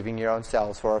 deceiving your own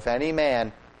selves. For if any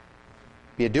man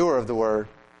be a doer of the word,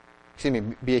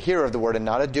 be a hearer of the word and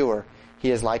not a doer,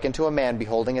 he is like unto a man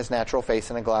beholding his natural face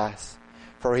in a glass.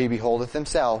 For he beholdeth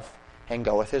himself, and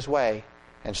goeth his way,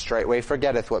 and straightway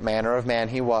forgetteth what manner of man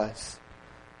he was.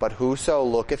 But whoso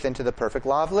looketh into the perfect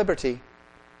law of liberty,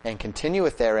 and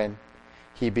continueth therein,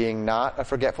 he being not a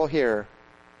forgetful hearer,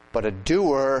 but a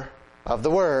doer of the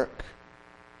work,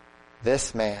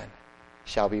 this man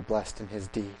shall be blessed in his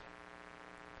deed.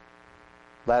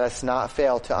 Let us not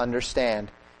fail to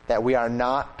understand that we are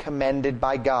not commended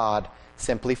by God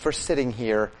simply for sitting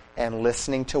here and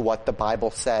listening to what the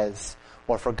Bible says,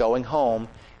 or for going home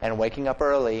and waking up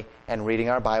early and reading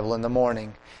our Bible in the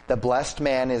morning. The blessed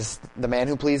man is the man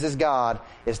who pleases God,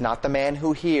 is not the man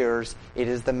who hears, it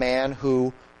is the man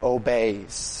who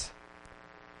obeys.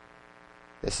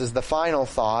 This is the final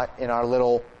thought in our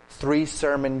little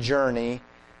 3-sermon journey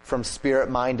from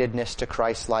spirit-mindedness to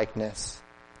Christ-likeness.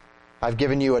 I've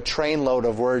given you a trainload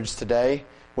of words today,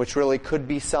 which really could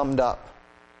be summed up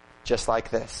just like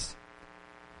this.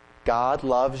 God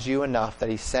loves you enough that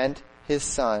he sent his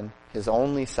Son, his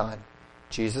only Son,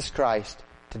 Jesus Christ,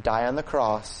 to die on the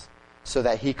cross so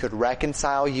that he could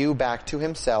reconcile you back to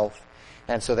himself,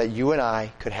 and so that you and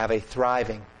I could have a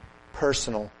thriving,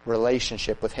 personal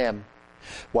relationship with him.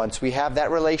 Once we have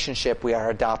that relationship, we are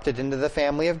adopted into the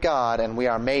family of God and we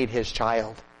are made his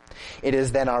child. It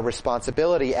is then our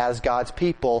responsibility as God's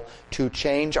people to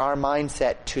change our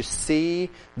mindset, to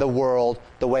see the world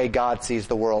the way God sees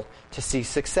the world, to see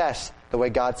success the way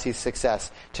God sees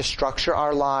success, to structure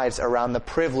our lives around the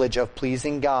privilege of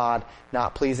pleasing God,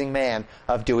 not pleasing man,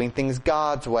 of doing things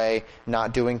God's way,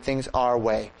 not doing things our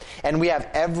way. And we have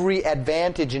every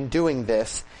advantage in doing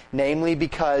this, namely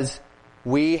because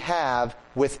we have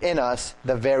within us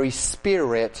the very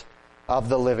Spirit of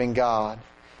the living God.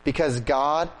 Because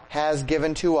God has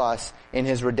given to us in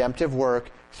his redemptive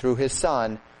work through his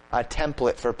Son a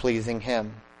template for pleasing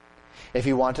him. If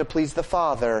you want to please the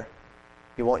Father,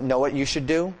 you won't know what you should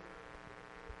do?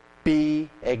 Be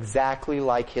exactly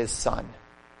like his Son.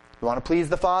 You want to please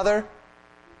the Father?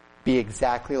 Be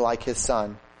exactly like his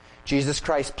Son. Jesus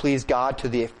Christ pleased God to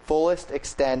the fullest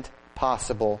extent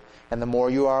possible. And the more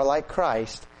you are like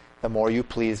Christ, the more you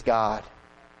please God.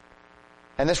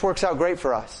 And this works out great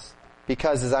for us.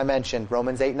 Because, as I mentioned,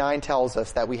 Romans 8:9 tells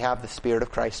us that we have the Spirit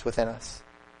of Christ within us.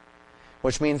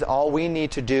 Which means all we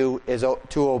need to do is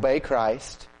to obey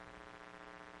Christ,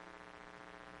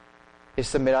 is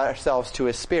submit ourselves to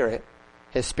his Spirit.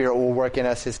 His Spirit will work in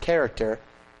us his character,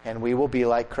 and we will be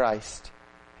like Christ,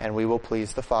 and we will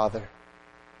please the Father.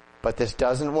 But this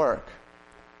doesn't work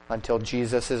until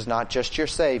Jesus is not just your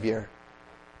Savior,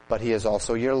 but he is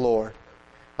also your Lord.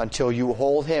 Until you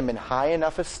hold him in high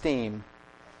enough esteem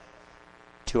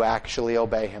to actually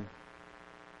obey him.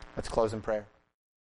 Let's close in prayer.